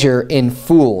pleasure in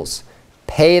fools.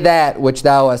 Pay that which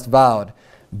thou hast vowed.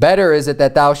 Better is it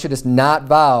that thou shouldest not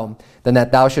vow than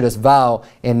that thou shouldest vow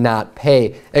and not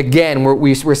pay. Again,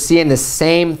 we're seeing the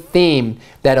same theme,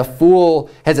 that a fool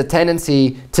has a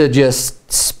tendency to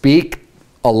just speak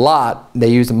a lot. They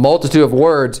use a multitude of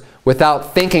words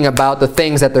without thinking about the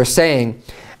things that they're saying.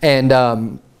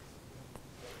 And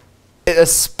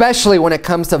especially when it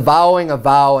comes to vowing a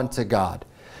vow unto God.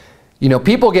 You know,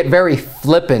 people get very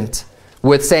flippant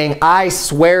with saying, I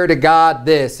swear to God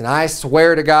this, and I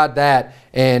swear to God that,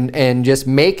 and just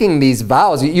making these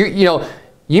vows. You know,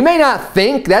 you may not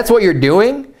think that's what you're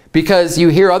doing because you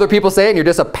hear other people say it and you're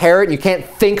just a parrot and you can't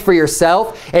think for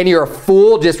yourself, and you're a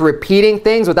fool just repeating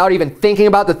things without even thinking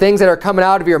about the things that are coming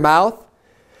out of your mouth.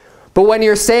 But when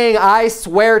you're saying, I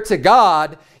swear to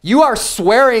God, you are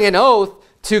swearing an oath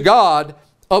to God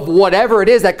of whatever it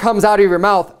is that comes out of your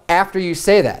mouth after you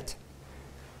say that.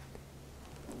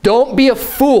 Don't be a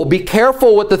fool. Be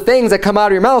careful with the things that come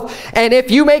out of your mouth. And if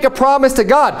you make a promise to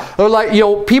God, or like, you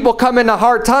know, people come into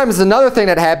hard times, is another thing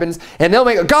that happens, and they'll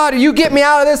make, God, you get me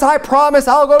out of this, I promise,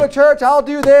 I'll go to church, I'll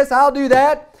do this, I'll do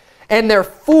that. And they're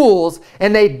fools,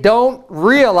 and they don't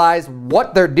realize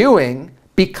what they're doing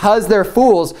because they're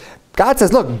fools. God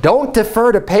says, look, don't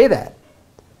defer to pay that.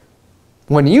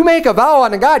 When you make a vow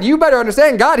unto God, you better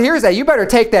understand God hears that. You better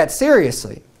take that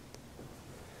seriously.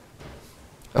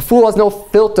 A fool has no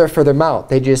filter for their mouth.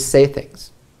 They just say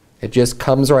things. It just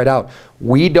comes right out.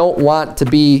 We don't want to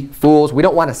be fools. We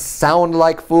don't want to sound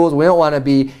like fools. We don't want to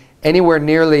be anywhere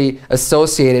nearly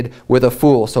associated with a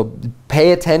fool. So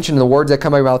pay attention to the words that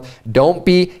come out of your mouth. Don't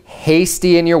be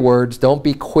hasty in your words. Don't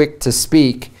be quick to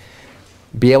speak.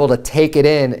 Be able to take it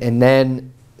in and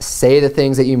then say the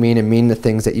things that you mean and mean the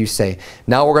things that you say.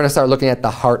 Now we're going to start looking at the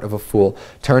heart of a fool.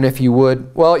 Turn, if you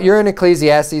would. Well, you're in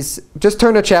Ecclesiastes. Just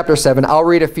turn to chapter 7. I'll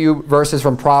read a few verses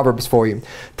from Proverbs for you.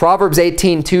 Proverbs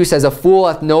 18:2 says, a fool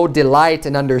hath no delight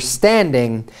in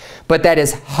understanding, but that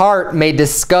his heart may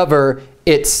discover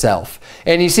itself.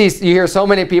 And you hear so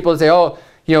many people say, oh,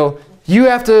 you know, you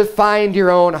have to find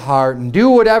your own heart and do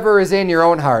whatever is in your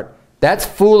own heart. That's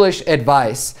foolish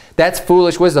advice. That's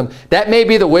foolish wisdom. That may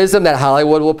be the wisdom that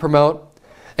Hollywood will promote,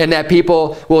 and that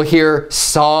people will hear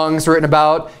songs written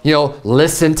about, you know,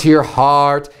 listen to your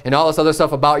heart and all this other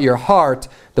stuff about your heart.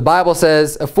 The Bible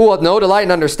says a fool hath no delight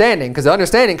in understanding, because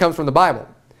understanding comes from the Bible.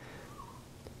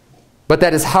 But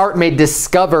that his heart may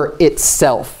discover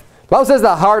itself. The Bible says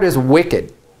the heart is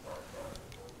wicked.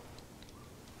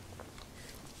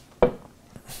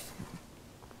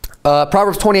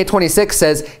 Proverbs 28:26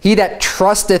 says, he that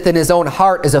trusteth in his own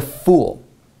heart is a fool.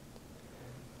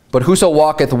 But whoso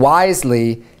walketh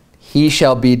wisely, he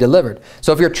shall be delivered.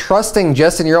 So if you're trusting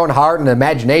just in your own heart and the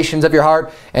imaginations of your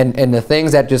heart and the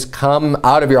things that just come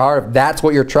out of your heart, if that's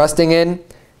what you're trusting in,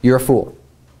 you're a fool.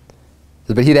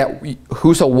 But he that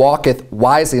whoso walketh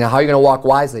wisely. Now how are you going to walk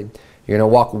wisely? You're going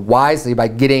to walk wisely by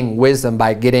getting wisdom,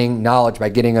 by getting knowledge, by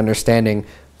getting understanding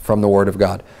from the Word of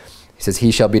God. He says,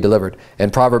 he shall be delivered.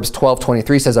 And Proverbs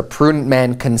 12:23 says, a prudent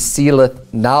man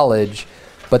concealeth knowledge,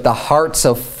 but the heart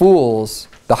of fools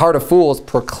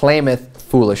proclaimeth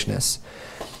foolishness.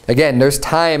 Again, there's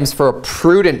times for a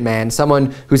prudent man,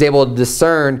 someone who's able to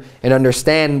discern and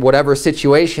understand whatever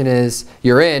situation is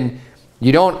you're in.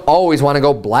 You don't always want to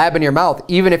go blab in your mouth.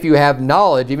 Even if you have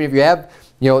knowledge, even if you have,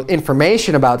 you know,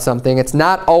 information about something, it's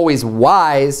not always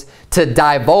wise to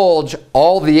divulge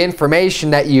all the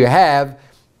information that you have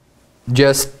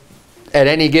just at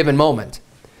any given moment.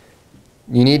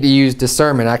 You need to use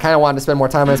discernment. I kind of wanted to spend more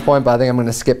time on this point, but I think I'm going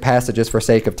to skip past it just for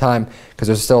sake of time, because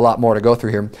there's still a lot more to go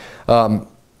through here. The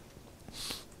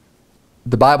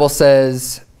Bible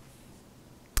says,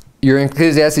 you're in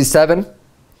Ecclesiastes 7.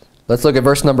 Let's look at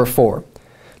verse number 4.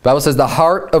 The Bible says, the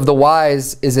heart of the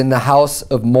wise is in the house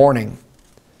of mourning,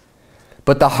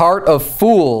 but the heart of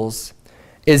fools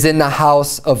is in the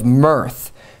house of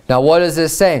mirth. Now what is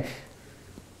this saying?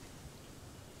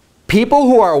 People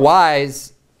who are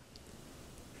wise,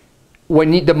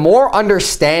 the more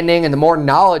understanding and the more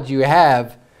knowledge you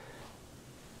have,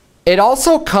 it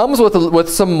also comes with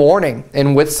some mourning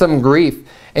and with some grief.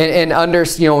 And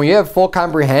you know, when you have full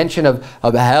comprehension of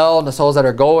hell and the souls that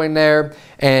are going there,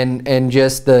 and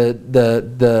just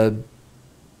the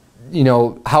you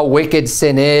know, how wicked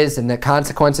sin is and the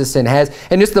consequences sin has,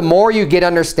 and just the more you get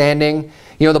understanding,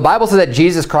 you know, the Bible says that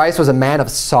Jesus Christ was a man of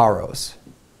sorrows,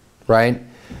 right?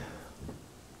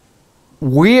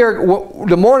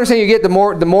 The more understanding you get, the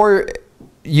more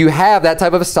you have that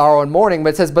type of sorrow and mourning, but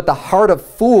it says, but the heart of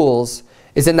fools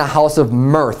is in the house of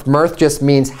mirth. Mirth just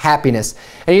means happiness.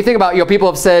 And you think about, people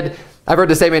have said, I've heard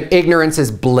the statement, ignorance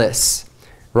is bliss,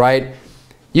 right?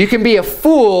 You can be a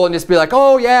fool and just be like,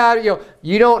 oh yeah,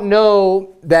 you don't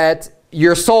know that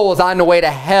your soul is on the way to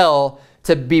hell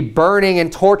to be burning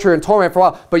and torture and torment for a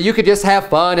while, but you could just have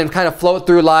fun and kind of float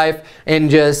through life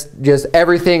and just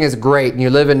everything is great and you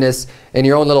live in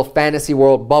your own little fantasy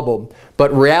world bubble.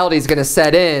 But reality is going to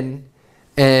set in,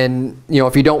 and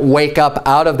if you don't wake up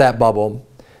out of that bubble,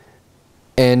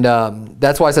 and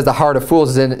that's why it says the heart of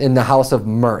fools is in the house of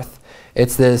mirth.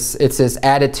 It's this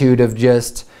attitude of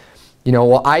just,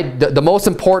 the most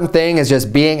important thing is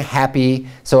just being happy.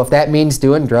 So if that means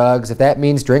doing drugs, if that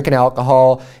means drinking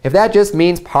alcohol, if that just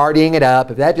means partying it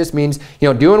up, if that just means,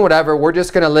 doing whatever, we're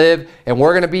just going to live and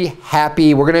we're going to be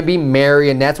happy, we're going to be merry,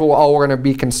 and that's all we're going to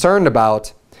be concerned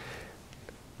about.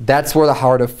 That's where the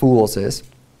heart of fools is.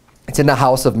 It's in the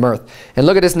house of mirth. And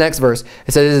look at this next verse.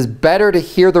 It says, it is better to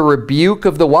hear the rebuke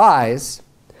of the wise.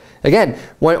 Again,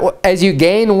 as you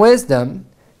gain wisdom,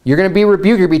 you're going to be rebuked,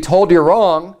 you're going to be told you're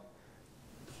wrong.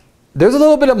 There's a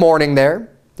little bit of mourning there.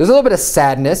 There's a little bit of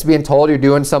sadness being told you're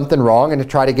doing something wrong and to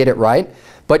try to get it right.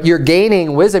 But you're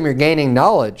gaining wisdom, you're gaining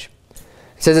knowledge.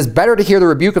 It says it's better to hear the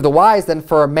rebuke of the wise than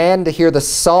for a man to hear the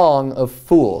song of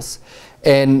fools.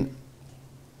 And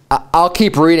I'll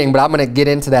keep reading, but I'm going to get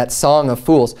into that song of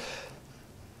fools.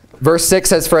 Verse 6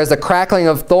 says, for as the crackling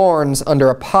of thorns under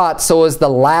a pot, so is the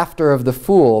laughter of the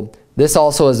fool. This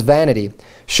also is vanity.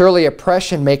 Surely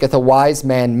oppression maketh a wise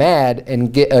man mad,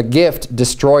 and a gift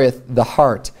destroyeth the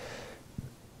heart.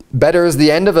 Better is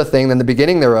the end of a thing than the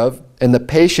beginning thereof, and the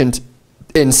patient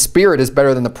in spirit is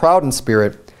better than the proud in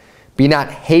spirit. Be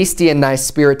not hasty in thy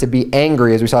spirit to be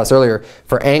angry, as we saw this earlier,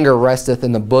 for anger resteth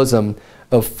in the bosom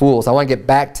of fools. I want to get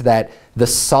back to that, the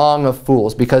song of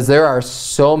fools, because there are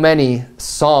so many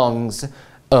songs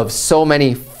of so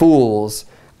many fools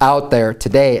out there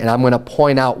today, and I'm going to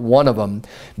point out one of them.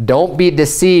 Don't be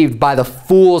deceived by the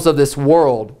fools of this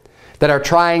world that are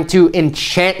trying to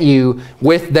enchant you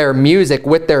with their music,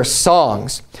 with their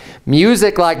songs.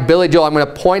 Music like Billy Joel, I'm going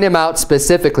to point him out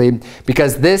specifically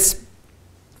because this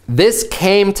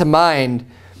came to mind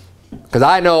because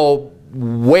I know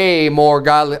way more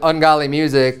ungodly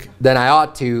music than I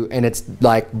ought to, and it's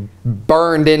like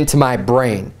burned into my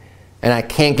brain and I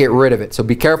can't get rid of it. So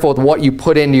be careful with what you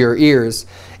put into your ears,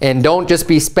 and don't just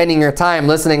be spending your time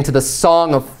listening to the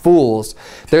song of fools.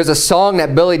 There's a song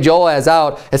that Billy Joel has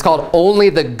out. It's called Only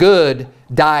the Good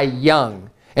Die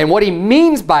Young. And what he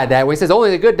means by that, when he says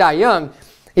only the good die young,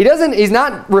 he's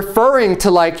not referring to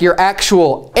like your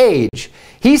actual age.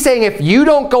 He's saying if you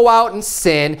don't go out and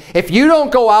sin, if you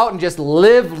don't go out and just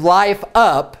live life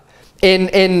up in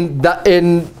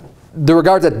the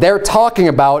regards that they're talking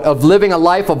about of living a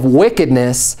life of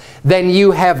wickedness, then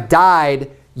you have died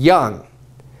young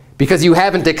because you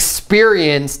haven't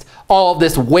experienced all of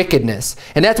this wickedness.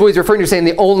 And that's what he's referring to, saying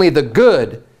the only the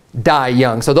good die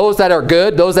young. So those that are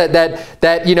good, those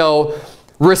that you know,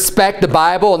 respect the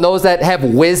Bible, and those that have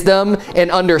wisdom and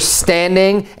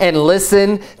understanding and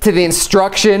listen to the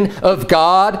instruction of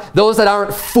God, those that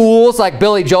aren't fools like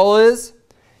Billy Joel is,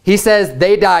 he says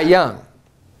they die young.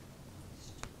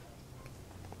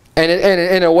 And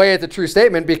in a way, it's a true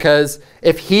statement, because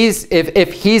if he's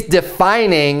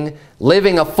defining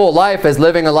living a full life as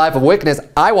living a life of wickedness,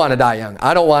 I want to die young.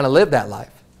 I don't want to live that life.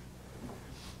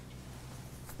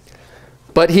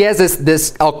 But he has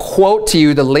this, I'll quote to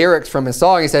you the lyrics from his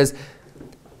song. He says,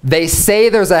 they say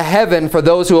there's a heaven for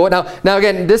those who... Now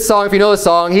again, this song, if you know the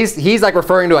song, he's like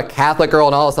referring to a Catholic girl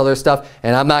and all this other stuff,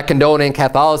 and I'm not condoning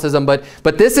Catholicism, but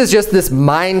this is just this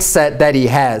mindset that he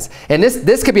has. And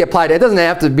this could be applied, it doesn't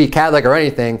have to be Catholic or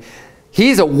anything.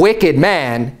 He's a wicked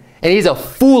man, and he's a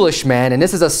foolish man, and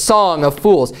this is a song of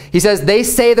fools. He says, they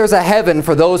say there's a heaven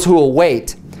for those who will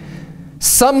wait.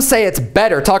 Some say it's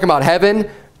better, talking about heaven,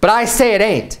 but I say it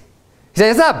ain't. He said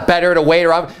it's not better to wait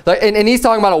around. And he's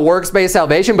talking about a works-based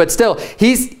salvation, but still,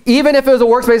 even if it was a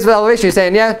works-based salvation, he's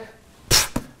saying, yeah,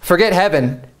 forget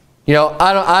heaven. You know,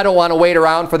 I don't want to wait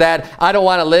around for that. I don't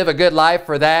want to live a good life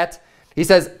for that. He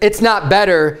says it's not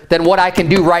better than what I can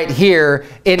do right here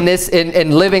in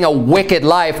living a wicked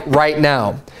life right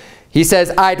now. He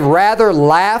says, I'd rather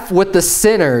laugh with the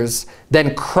sinners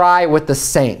than cry with the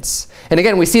saints. And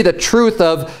again, we see the truth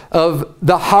of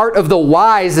the heart of the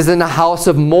wise is in the house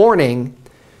of mourning,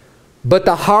 but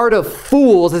the heart of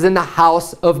fools is in the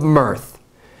house of mirth.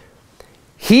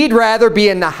 He'd rather be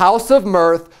in the house of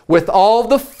mirth with all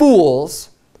the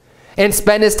fools and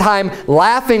spend his time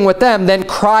laughing with them than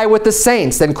cry with the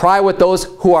saints, than cry with those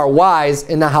who are wise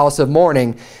in the house of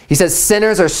mourning. He says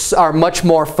sinners are much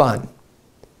more fun.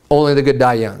 Only the good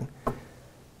die young.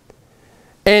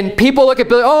 And people look at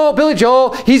Billy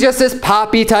Joel, he's just this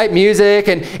poppy type music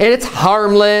and it's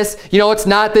harmless. You know, it's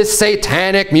not this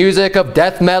satanic music of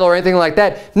death metal or anything like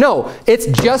that. No, it's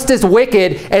just as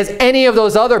wicked as any of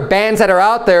those other bands that are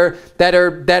out there that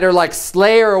are like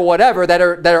Slayer or whatever, that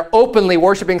are openly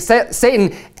worshiping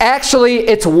Satan. Actually,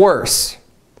 it's worse.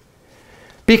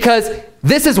 Because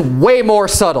this is way more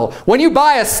subtle. When you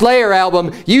buy a Slayer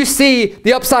album, you see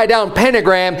the upside down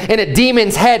pentagram and a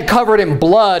demon's head covered in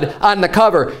blood on the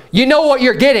cover. You know what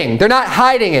you're getting. They're not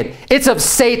hiding it. It's of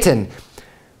Satan.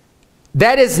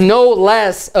 That is no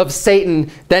less of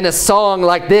Satan than a song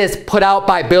like this put out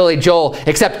by Billy Joel,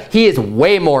 except he is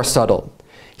way more subtle.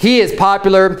 He is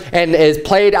popular and is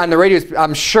played on the radio.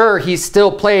 I'm sure he's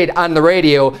still played on the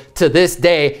radio to this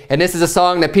day. And this is a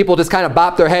song that people just kind of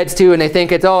bop their heads to and they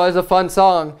think it's a fun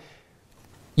song.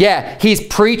 Yeah, he's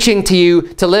preaching to you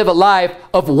to live a life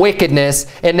of wickedness,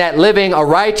 and that living a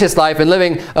righteous life and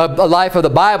living a life of the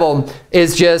Bible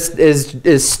is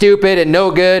stupid and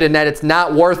no good, and that it's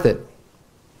not worth it.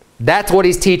 That's what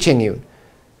he's teaching you.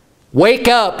 Wake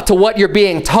up to what you're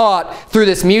being taught through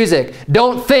this music.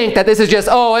 Don't think that this is just,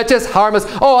 it's just harmless.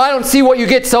 I don't see what you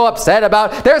get so upset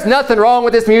about. There's nothing wrong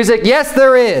with this music. Yes,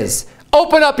 there is.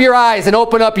 Open up your eyes and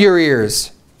open up your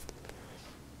ears.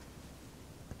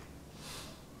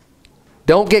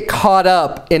 Don't get caught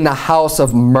up in the house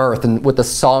of mirth and with the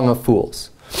song of fools.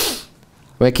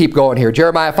 I'm going to keep going here.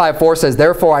 Jeremiah 5:4 says,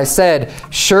 "Therefore I said,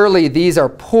 surely these are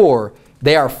poor,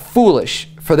 they are foolish,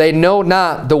 for they know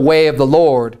not the way of the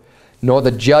Lord, nor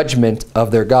the judgment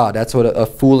of their God." That's what a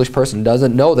foolish person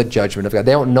doesn't know, the judgment of God.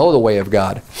 They don't know the way of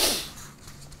God.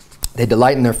 They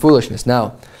delight in their foolishness.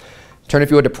 Now, turn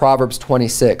if you would to Proverbs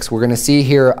 26. We're going to see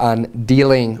here on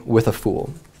dealing with a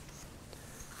fool.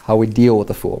 How we deal with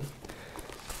a fool.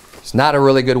 It's not a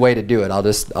really good way to do it.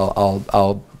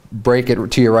 I'll break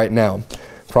it to you right now.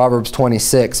 Proverbs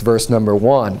 26, verse number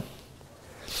 1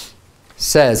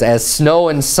 says, "As snow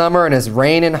in summer and as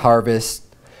rain in harvest,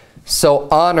 so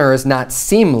honor is not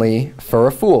seemly for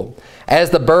a fool.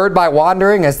 As the bird by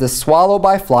wandering, as the swallow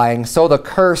by flying, so the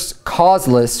curse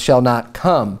causeless shall not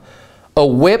come. A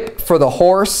whip for the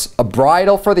horse, a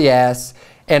bridle for the ass,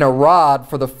 and a rod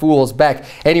for the fool's back."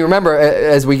 And you remember,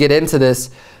 as we get into this,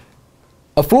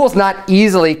 a fool's not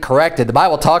easily corrected. The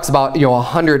Bible talks about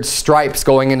 100 stripes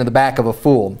going into the back of a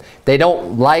fool. They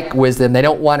don't like wisdom. They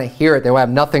don't want to hear it. They have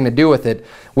nothing to do with it,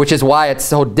 which is why it's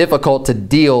so difficult to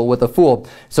deal with a fool.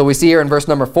 So we see here in verse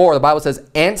number 4, the Bible says,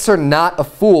 "Answer not a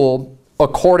fool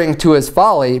according to his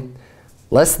folly,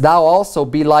 lest thou also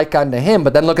be like unto him."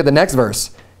 But then look at the next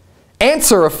verse.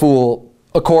 "Answer a fool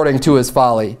according to his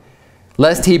folly,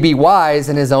 lest he be wise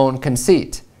in his own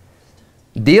conceit."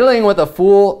 Dealing with a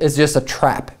fool is just a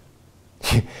trap.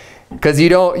 Because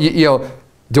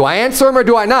do I answer him or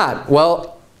do I not?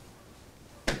 Well,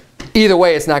 either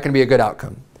way, it's not going to be a good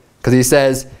outcome.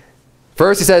 Because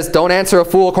first he says, don't answer a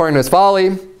fool according to his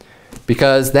folly,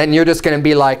 because then you're just going to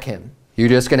be like him. You're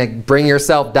just going to bring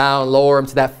yourself down, lower him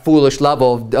to that foolish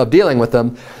level of dealing with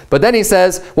him. But then he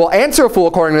says, well, answer a fool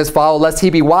according to his folly, lest he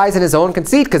be wise in his own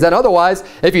conceit. Because then otherwise,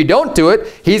 if you don't do it,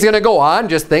 he's going to go on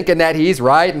just thinking that he's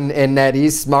right and that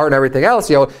he's smart and everything else,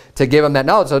 to give him that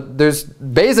knowledge. So there's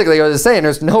basically, what I was saying,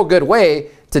 there's no good way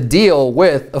to deal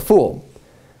with a fool.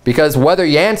 Because whether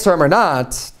you answer him or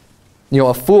not,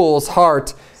 a fool's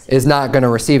heart is not going to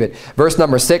receive it. Verse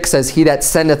number 6 says, "He that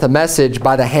sendeth a message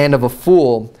by the hand of a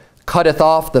fool cutteth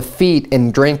off the feet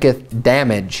and drinketh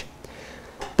damage.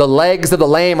 The legs of the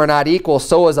lame are not equal,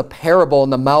 so is a parable in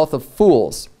the mouth of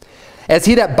fools. As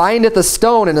he that bindeth a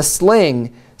stone in a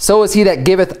sling, so is he that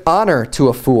giveth honor to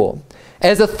a fool.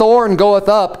 As a thorn goeth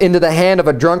up into the hand of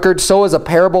a drunkard, so is a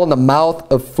parable in the mouth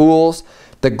of fools.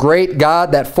 The great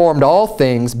God that formed all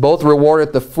things both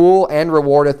rewardeth the fool and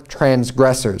rewardeth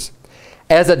transgressors.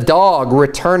 As a dog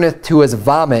returneth to his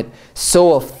vomit,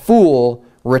 so a fool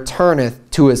returneth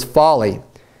to his folly.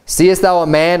 Seest thou a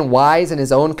man wise in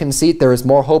his own conceit? There is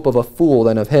more hope of a fool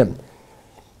than of him."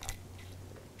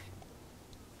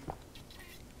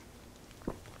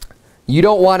 You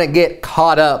don't want to get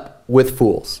caught up with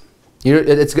fools.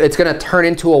 It's going to turn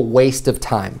into a waste of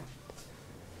time.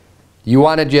 You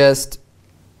want to just,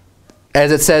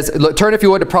 as it says, look, turn if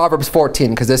you would to Proverbs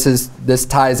 14, because this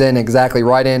ties in exactly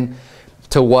right in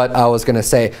to what I was going to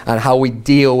say on how we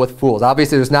deal with fools.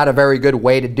 Obviously, there's not a very good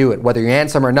way to do it, whether you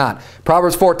answer them or not.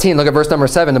 Proverbs 14, look at verse number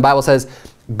 7. The Bible says,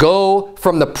 Go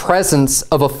from the presence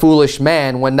of a foolish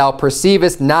man when thou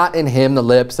perceivest not in him the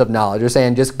lips of knowledge. They're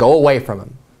saying just go away from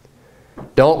him.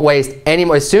 Don't waste any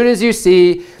more. As soon as you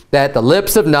see that the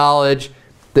lips of knowledge,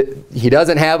 he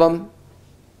doesn't have them,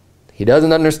 he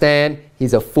doesn't understand,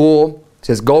 he's a fool. It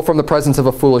says go from the presence of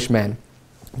a foolish man.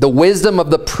 The wisdom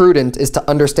of the prudent is to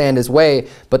understand his way,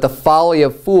 but the folly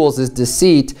of fools is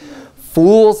deceit.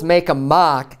 Fools make a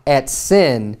mock at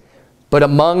sin, but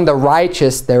among the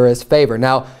righteous there is favor.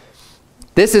 Now,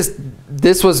 this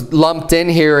was lumped in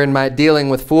here in my dealing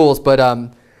with fools,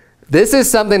 but this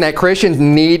is something that Christians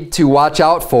need to watch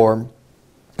out for.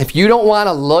 If you don't want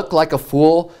to look like a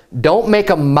fool, don't make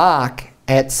a mock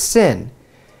at sin.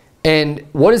 And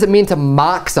what does it mean to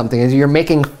mock something? Is you're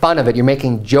making fun of it, you're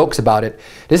making jokes about it.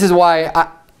 This is why,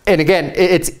 and again,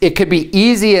 it could be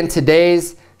easy in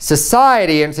today's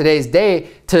society, in today's day,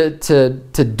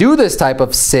 to do this type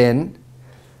of sin.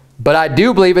 But I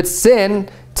do believe it's sin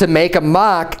to make a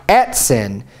mock at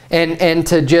sin and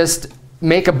to just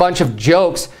make a bunch of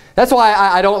jokes. That's why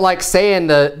I don't like saying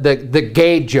the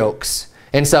gay jokes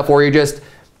and stuff where you're just,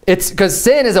 it's because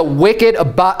sin is a wicked,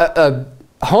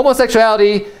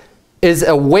 homosexuality is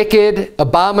a wicked,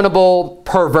 abominable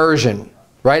perversion,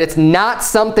 right? It's not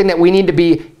something that we need to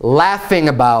be laughing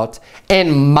about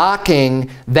and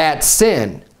mocking that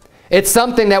sin. It's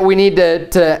something that we need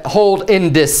to hold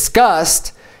in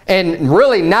disgust and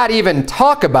really not even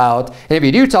talk about. And if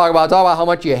you do talk about how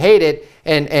much you hate it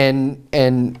and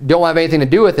don't have anything to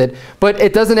do with it. But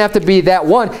it doesn't have to be that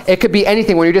one. It could be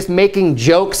anything when you're just making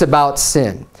jokes about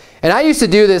sin. And I used to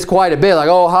do this quite a bit, like,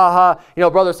 oh, ha, ha, you know,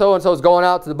 brother so-and-so is going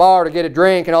out to the bar to get a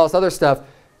drink and all this other stuff.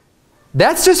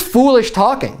 That's just foolish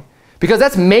talking, because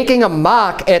that's making a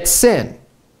mock at sin.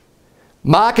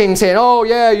 Mocking, saying, oh,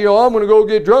 yeah, you know, I'm going to go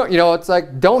get drunk. You know, it's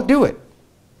like, don't do it.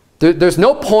 There's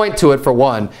no point to it, for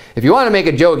one. If you want to make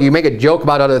a joke, you make a joke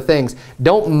about other things.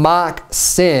 Don't mock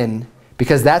sin,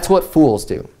 because that's what fools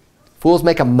do. Fools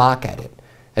make a mock at it,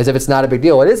 as if it's not a big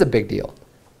deal. It is a big deal.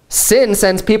 Sin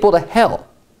sends people to hell.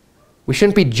 We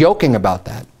shouldn't be joking about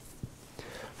that.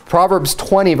 Proverbs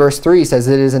 20 verse 3 says,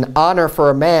 it is an honor for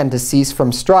a man to cease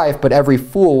from strife, but every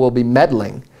fool will be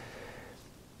meddling.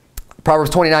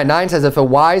 Proverbs 29:9 says, if a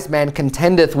wise man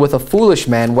contendeth with a foolish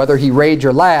man, whether he rage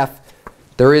or laugh,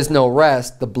 there is no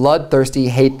rest. The bloodthirsty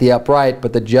hate the upright,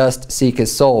 but the just seek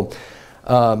his soul.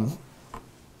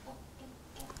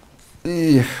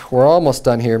 We're almost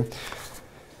done here.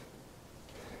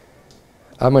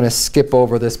 I'm going to skip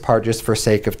over this part just for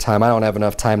sake of time. I don't have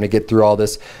enough time to get through all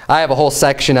this. I have a whole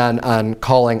section on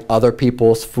calling other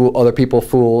people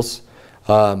fools,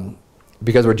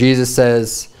 because where Jesus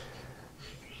says,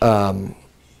 talk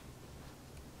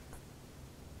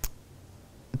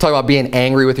about being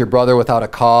angry with your brother without a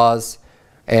cause,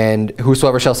 and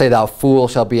whosoever shall say thou fool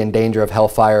shall be in danger of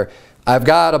hellfire. I've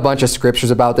got a bunch of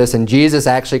scriptures about this, and Jesus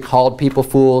actually called people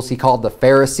fools. He called the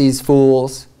Pharisees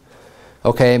fools.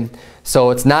 Okay,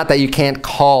 so it's not that you can't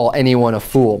call anyone a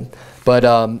fool, but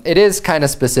it is kind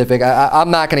of specific. I'm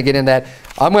not going to get into that.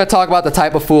 I'm going to talk about the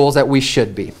type of fools that we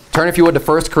should be. Turn, if you would, to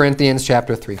 1 Corinthians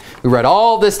chapter 3. We read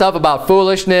all this stuff about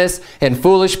foolishness and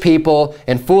foolish people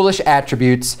and foolish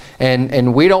attributes,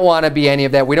 and we don't want to be any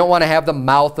of that. We don't want to have the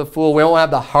mouth of fools. We don't want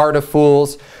to have the heart of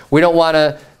fools. We don't want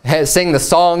to sing the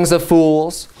songs of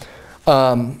fools.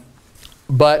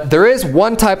 But there is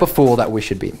one type of fool that we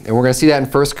should be. And we're going to see that in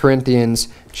 1 Corinthians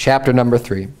chapter number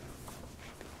 3. And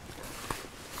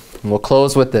we'll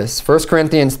close with this. 1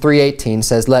 Corinthians 3:18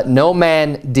 says, let no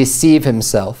man deceive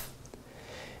himself.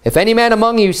 If any man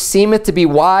among you seemeth to be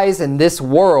wise in this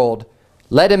world,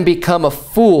 let him become a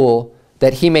fool,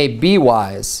 that he may be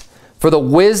wise. For the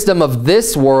wisdom of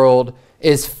this world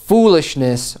is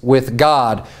foolishness with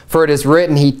God. For it is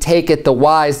written, he taketh the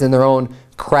wise in their own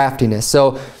craftiness.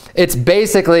 So it's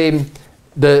basically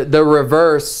the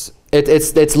reverse.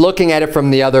 It's looking at it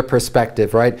from the other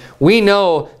perspective, right? We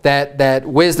know that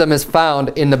wisdom is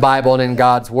found in the Bible and in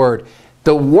God's Word.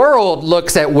 The world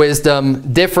looks at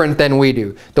wisdom different than we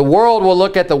do. The world will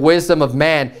look at the wisdom of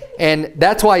man, and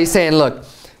that's why he's saying, look,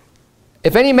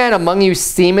 if any man among you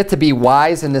seemeth to be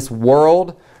wise in this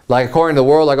world, like according to the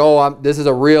world, like, oh, this is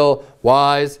a real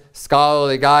wise,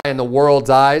 scholarly guy in the world's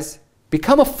eyes,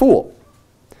 become a fool.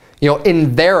 You know,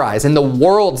 in their eyes, in the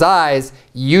world's eyes,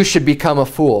 you should become a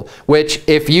fool. Which,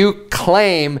 if you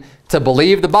claim to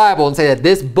believe the Bible and say that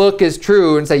this book is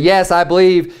true, and say, yes, I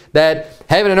believe that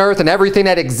heaven and earth and everything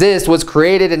that exists was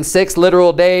created in 6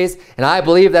 literal days, and I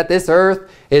believe that this earth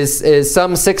is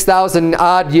some 6,000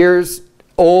 odd years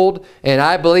old, and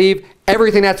I believe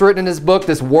everything that's written in this book,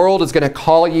 this world is going to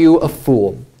call you a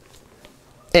fool.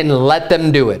 And let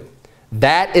them do it.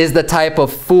 That is the type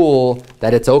of fool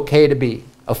that it's okay to be.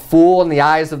 A fool in the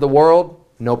eyes of the world,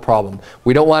 no problem.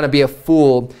 We don't want to be a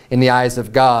fool in the eyes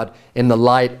of God in the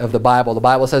light of the Bible. The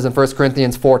Bible says in 1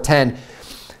 Corinthians 4:10,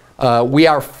 we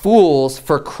are fools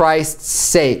for Christ's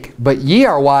sake, but ye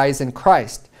are wise in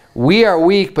Christ. We are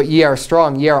weak, but ye are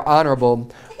strong. Ye are honorable,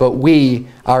 but we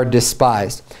are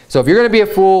despised. So if you're going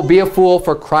to be a fool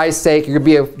for Christ's sake. You're going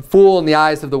to be a fool in the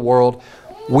eyes of the world.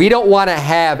 We don't want to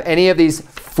have any of these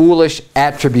foolish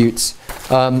attributes.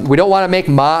 We don't want to make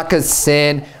mock of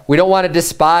sin. We don't want to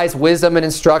despise wisdom and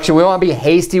instruction. We don't want to be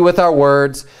hasty with our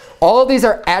words. All of these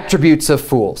are attributes of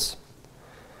fools.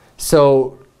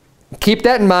 So keep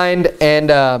that in mind, and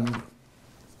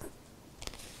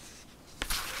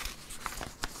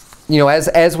you know,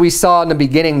 as we saw in the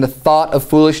beginning, the thought of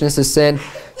foolishness is sin.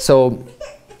 So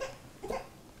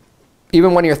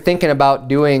even when you're thinking about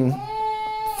doing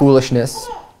foolishness,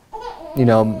 you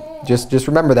know, just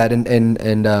remember that,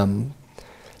 and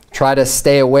try to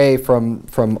stay away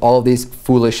from all of these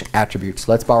foolish attributes.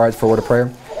 Let's bow our heads for a word of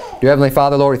prayer. Dear Heavenly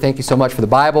Father, Lord, we thank you so much for the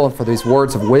Bible and for these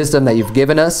words of wisdom that you've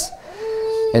given us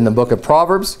in the book of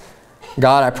Proverbs.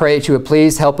 God, I pray that you would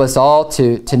please help us all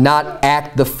to not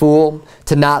act the fool,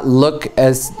 to not look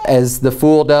as the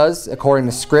fool does according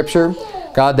to Scripture.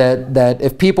 God, that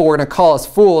if people were going to call us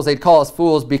fools, they'd call us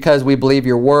fools because we believe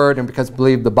your word and because we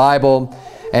believe the Bible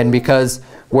and because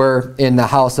we're in the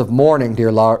house of mourning,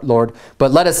 dear Lord.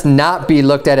 But let us not be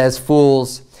looked at as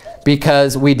fools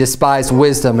because we despise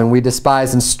wisdom and we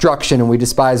despise instruction and we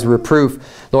despise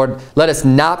reproof. Lord, let us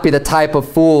not be the type of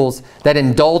fools that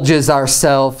indulges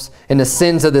ourselves in the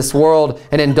sins of this world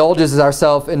and indulges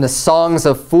ourselves in the songs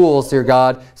of fools, dear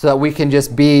God, so that we can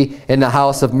just be in the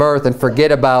house of mirth and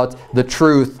forget about the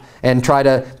truth and try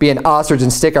to be an ostrich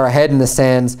and stick our head in the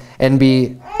sands and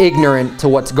be ignorant to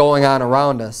what's going on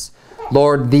around us.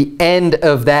 Lord, the end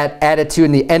of that attitude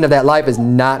and the end of that life is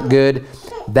not good.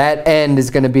 That end is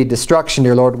going to be destruction,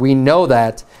 dear Lord. We know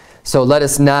that. So let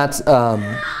us not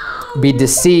be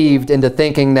deceived into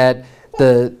thinking that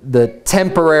the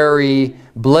temporary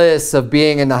bliss of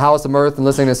being in the house of mirth and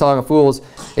listening to Song of Fools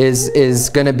is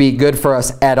going to be good for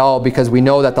us at all, because we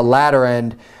know that the latter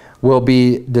end will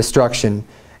be destruction.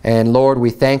 And Lord,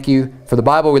 we thank you for the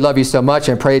Bible. We love you so much,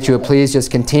 and pray that you would please just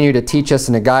continue to teach us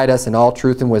and to guide us in all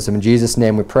truth and wisdom. In Jesus'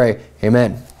 name we pray.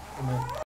 Amen.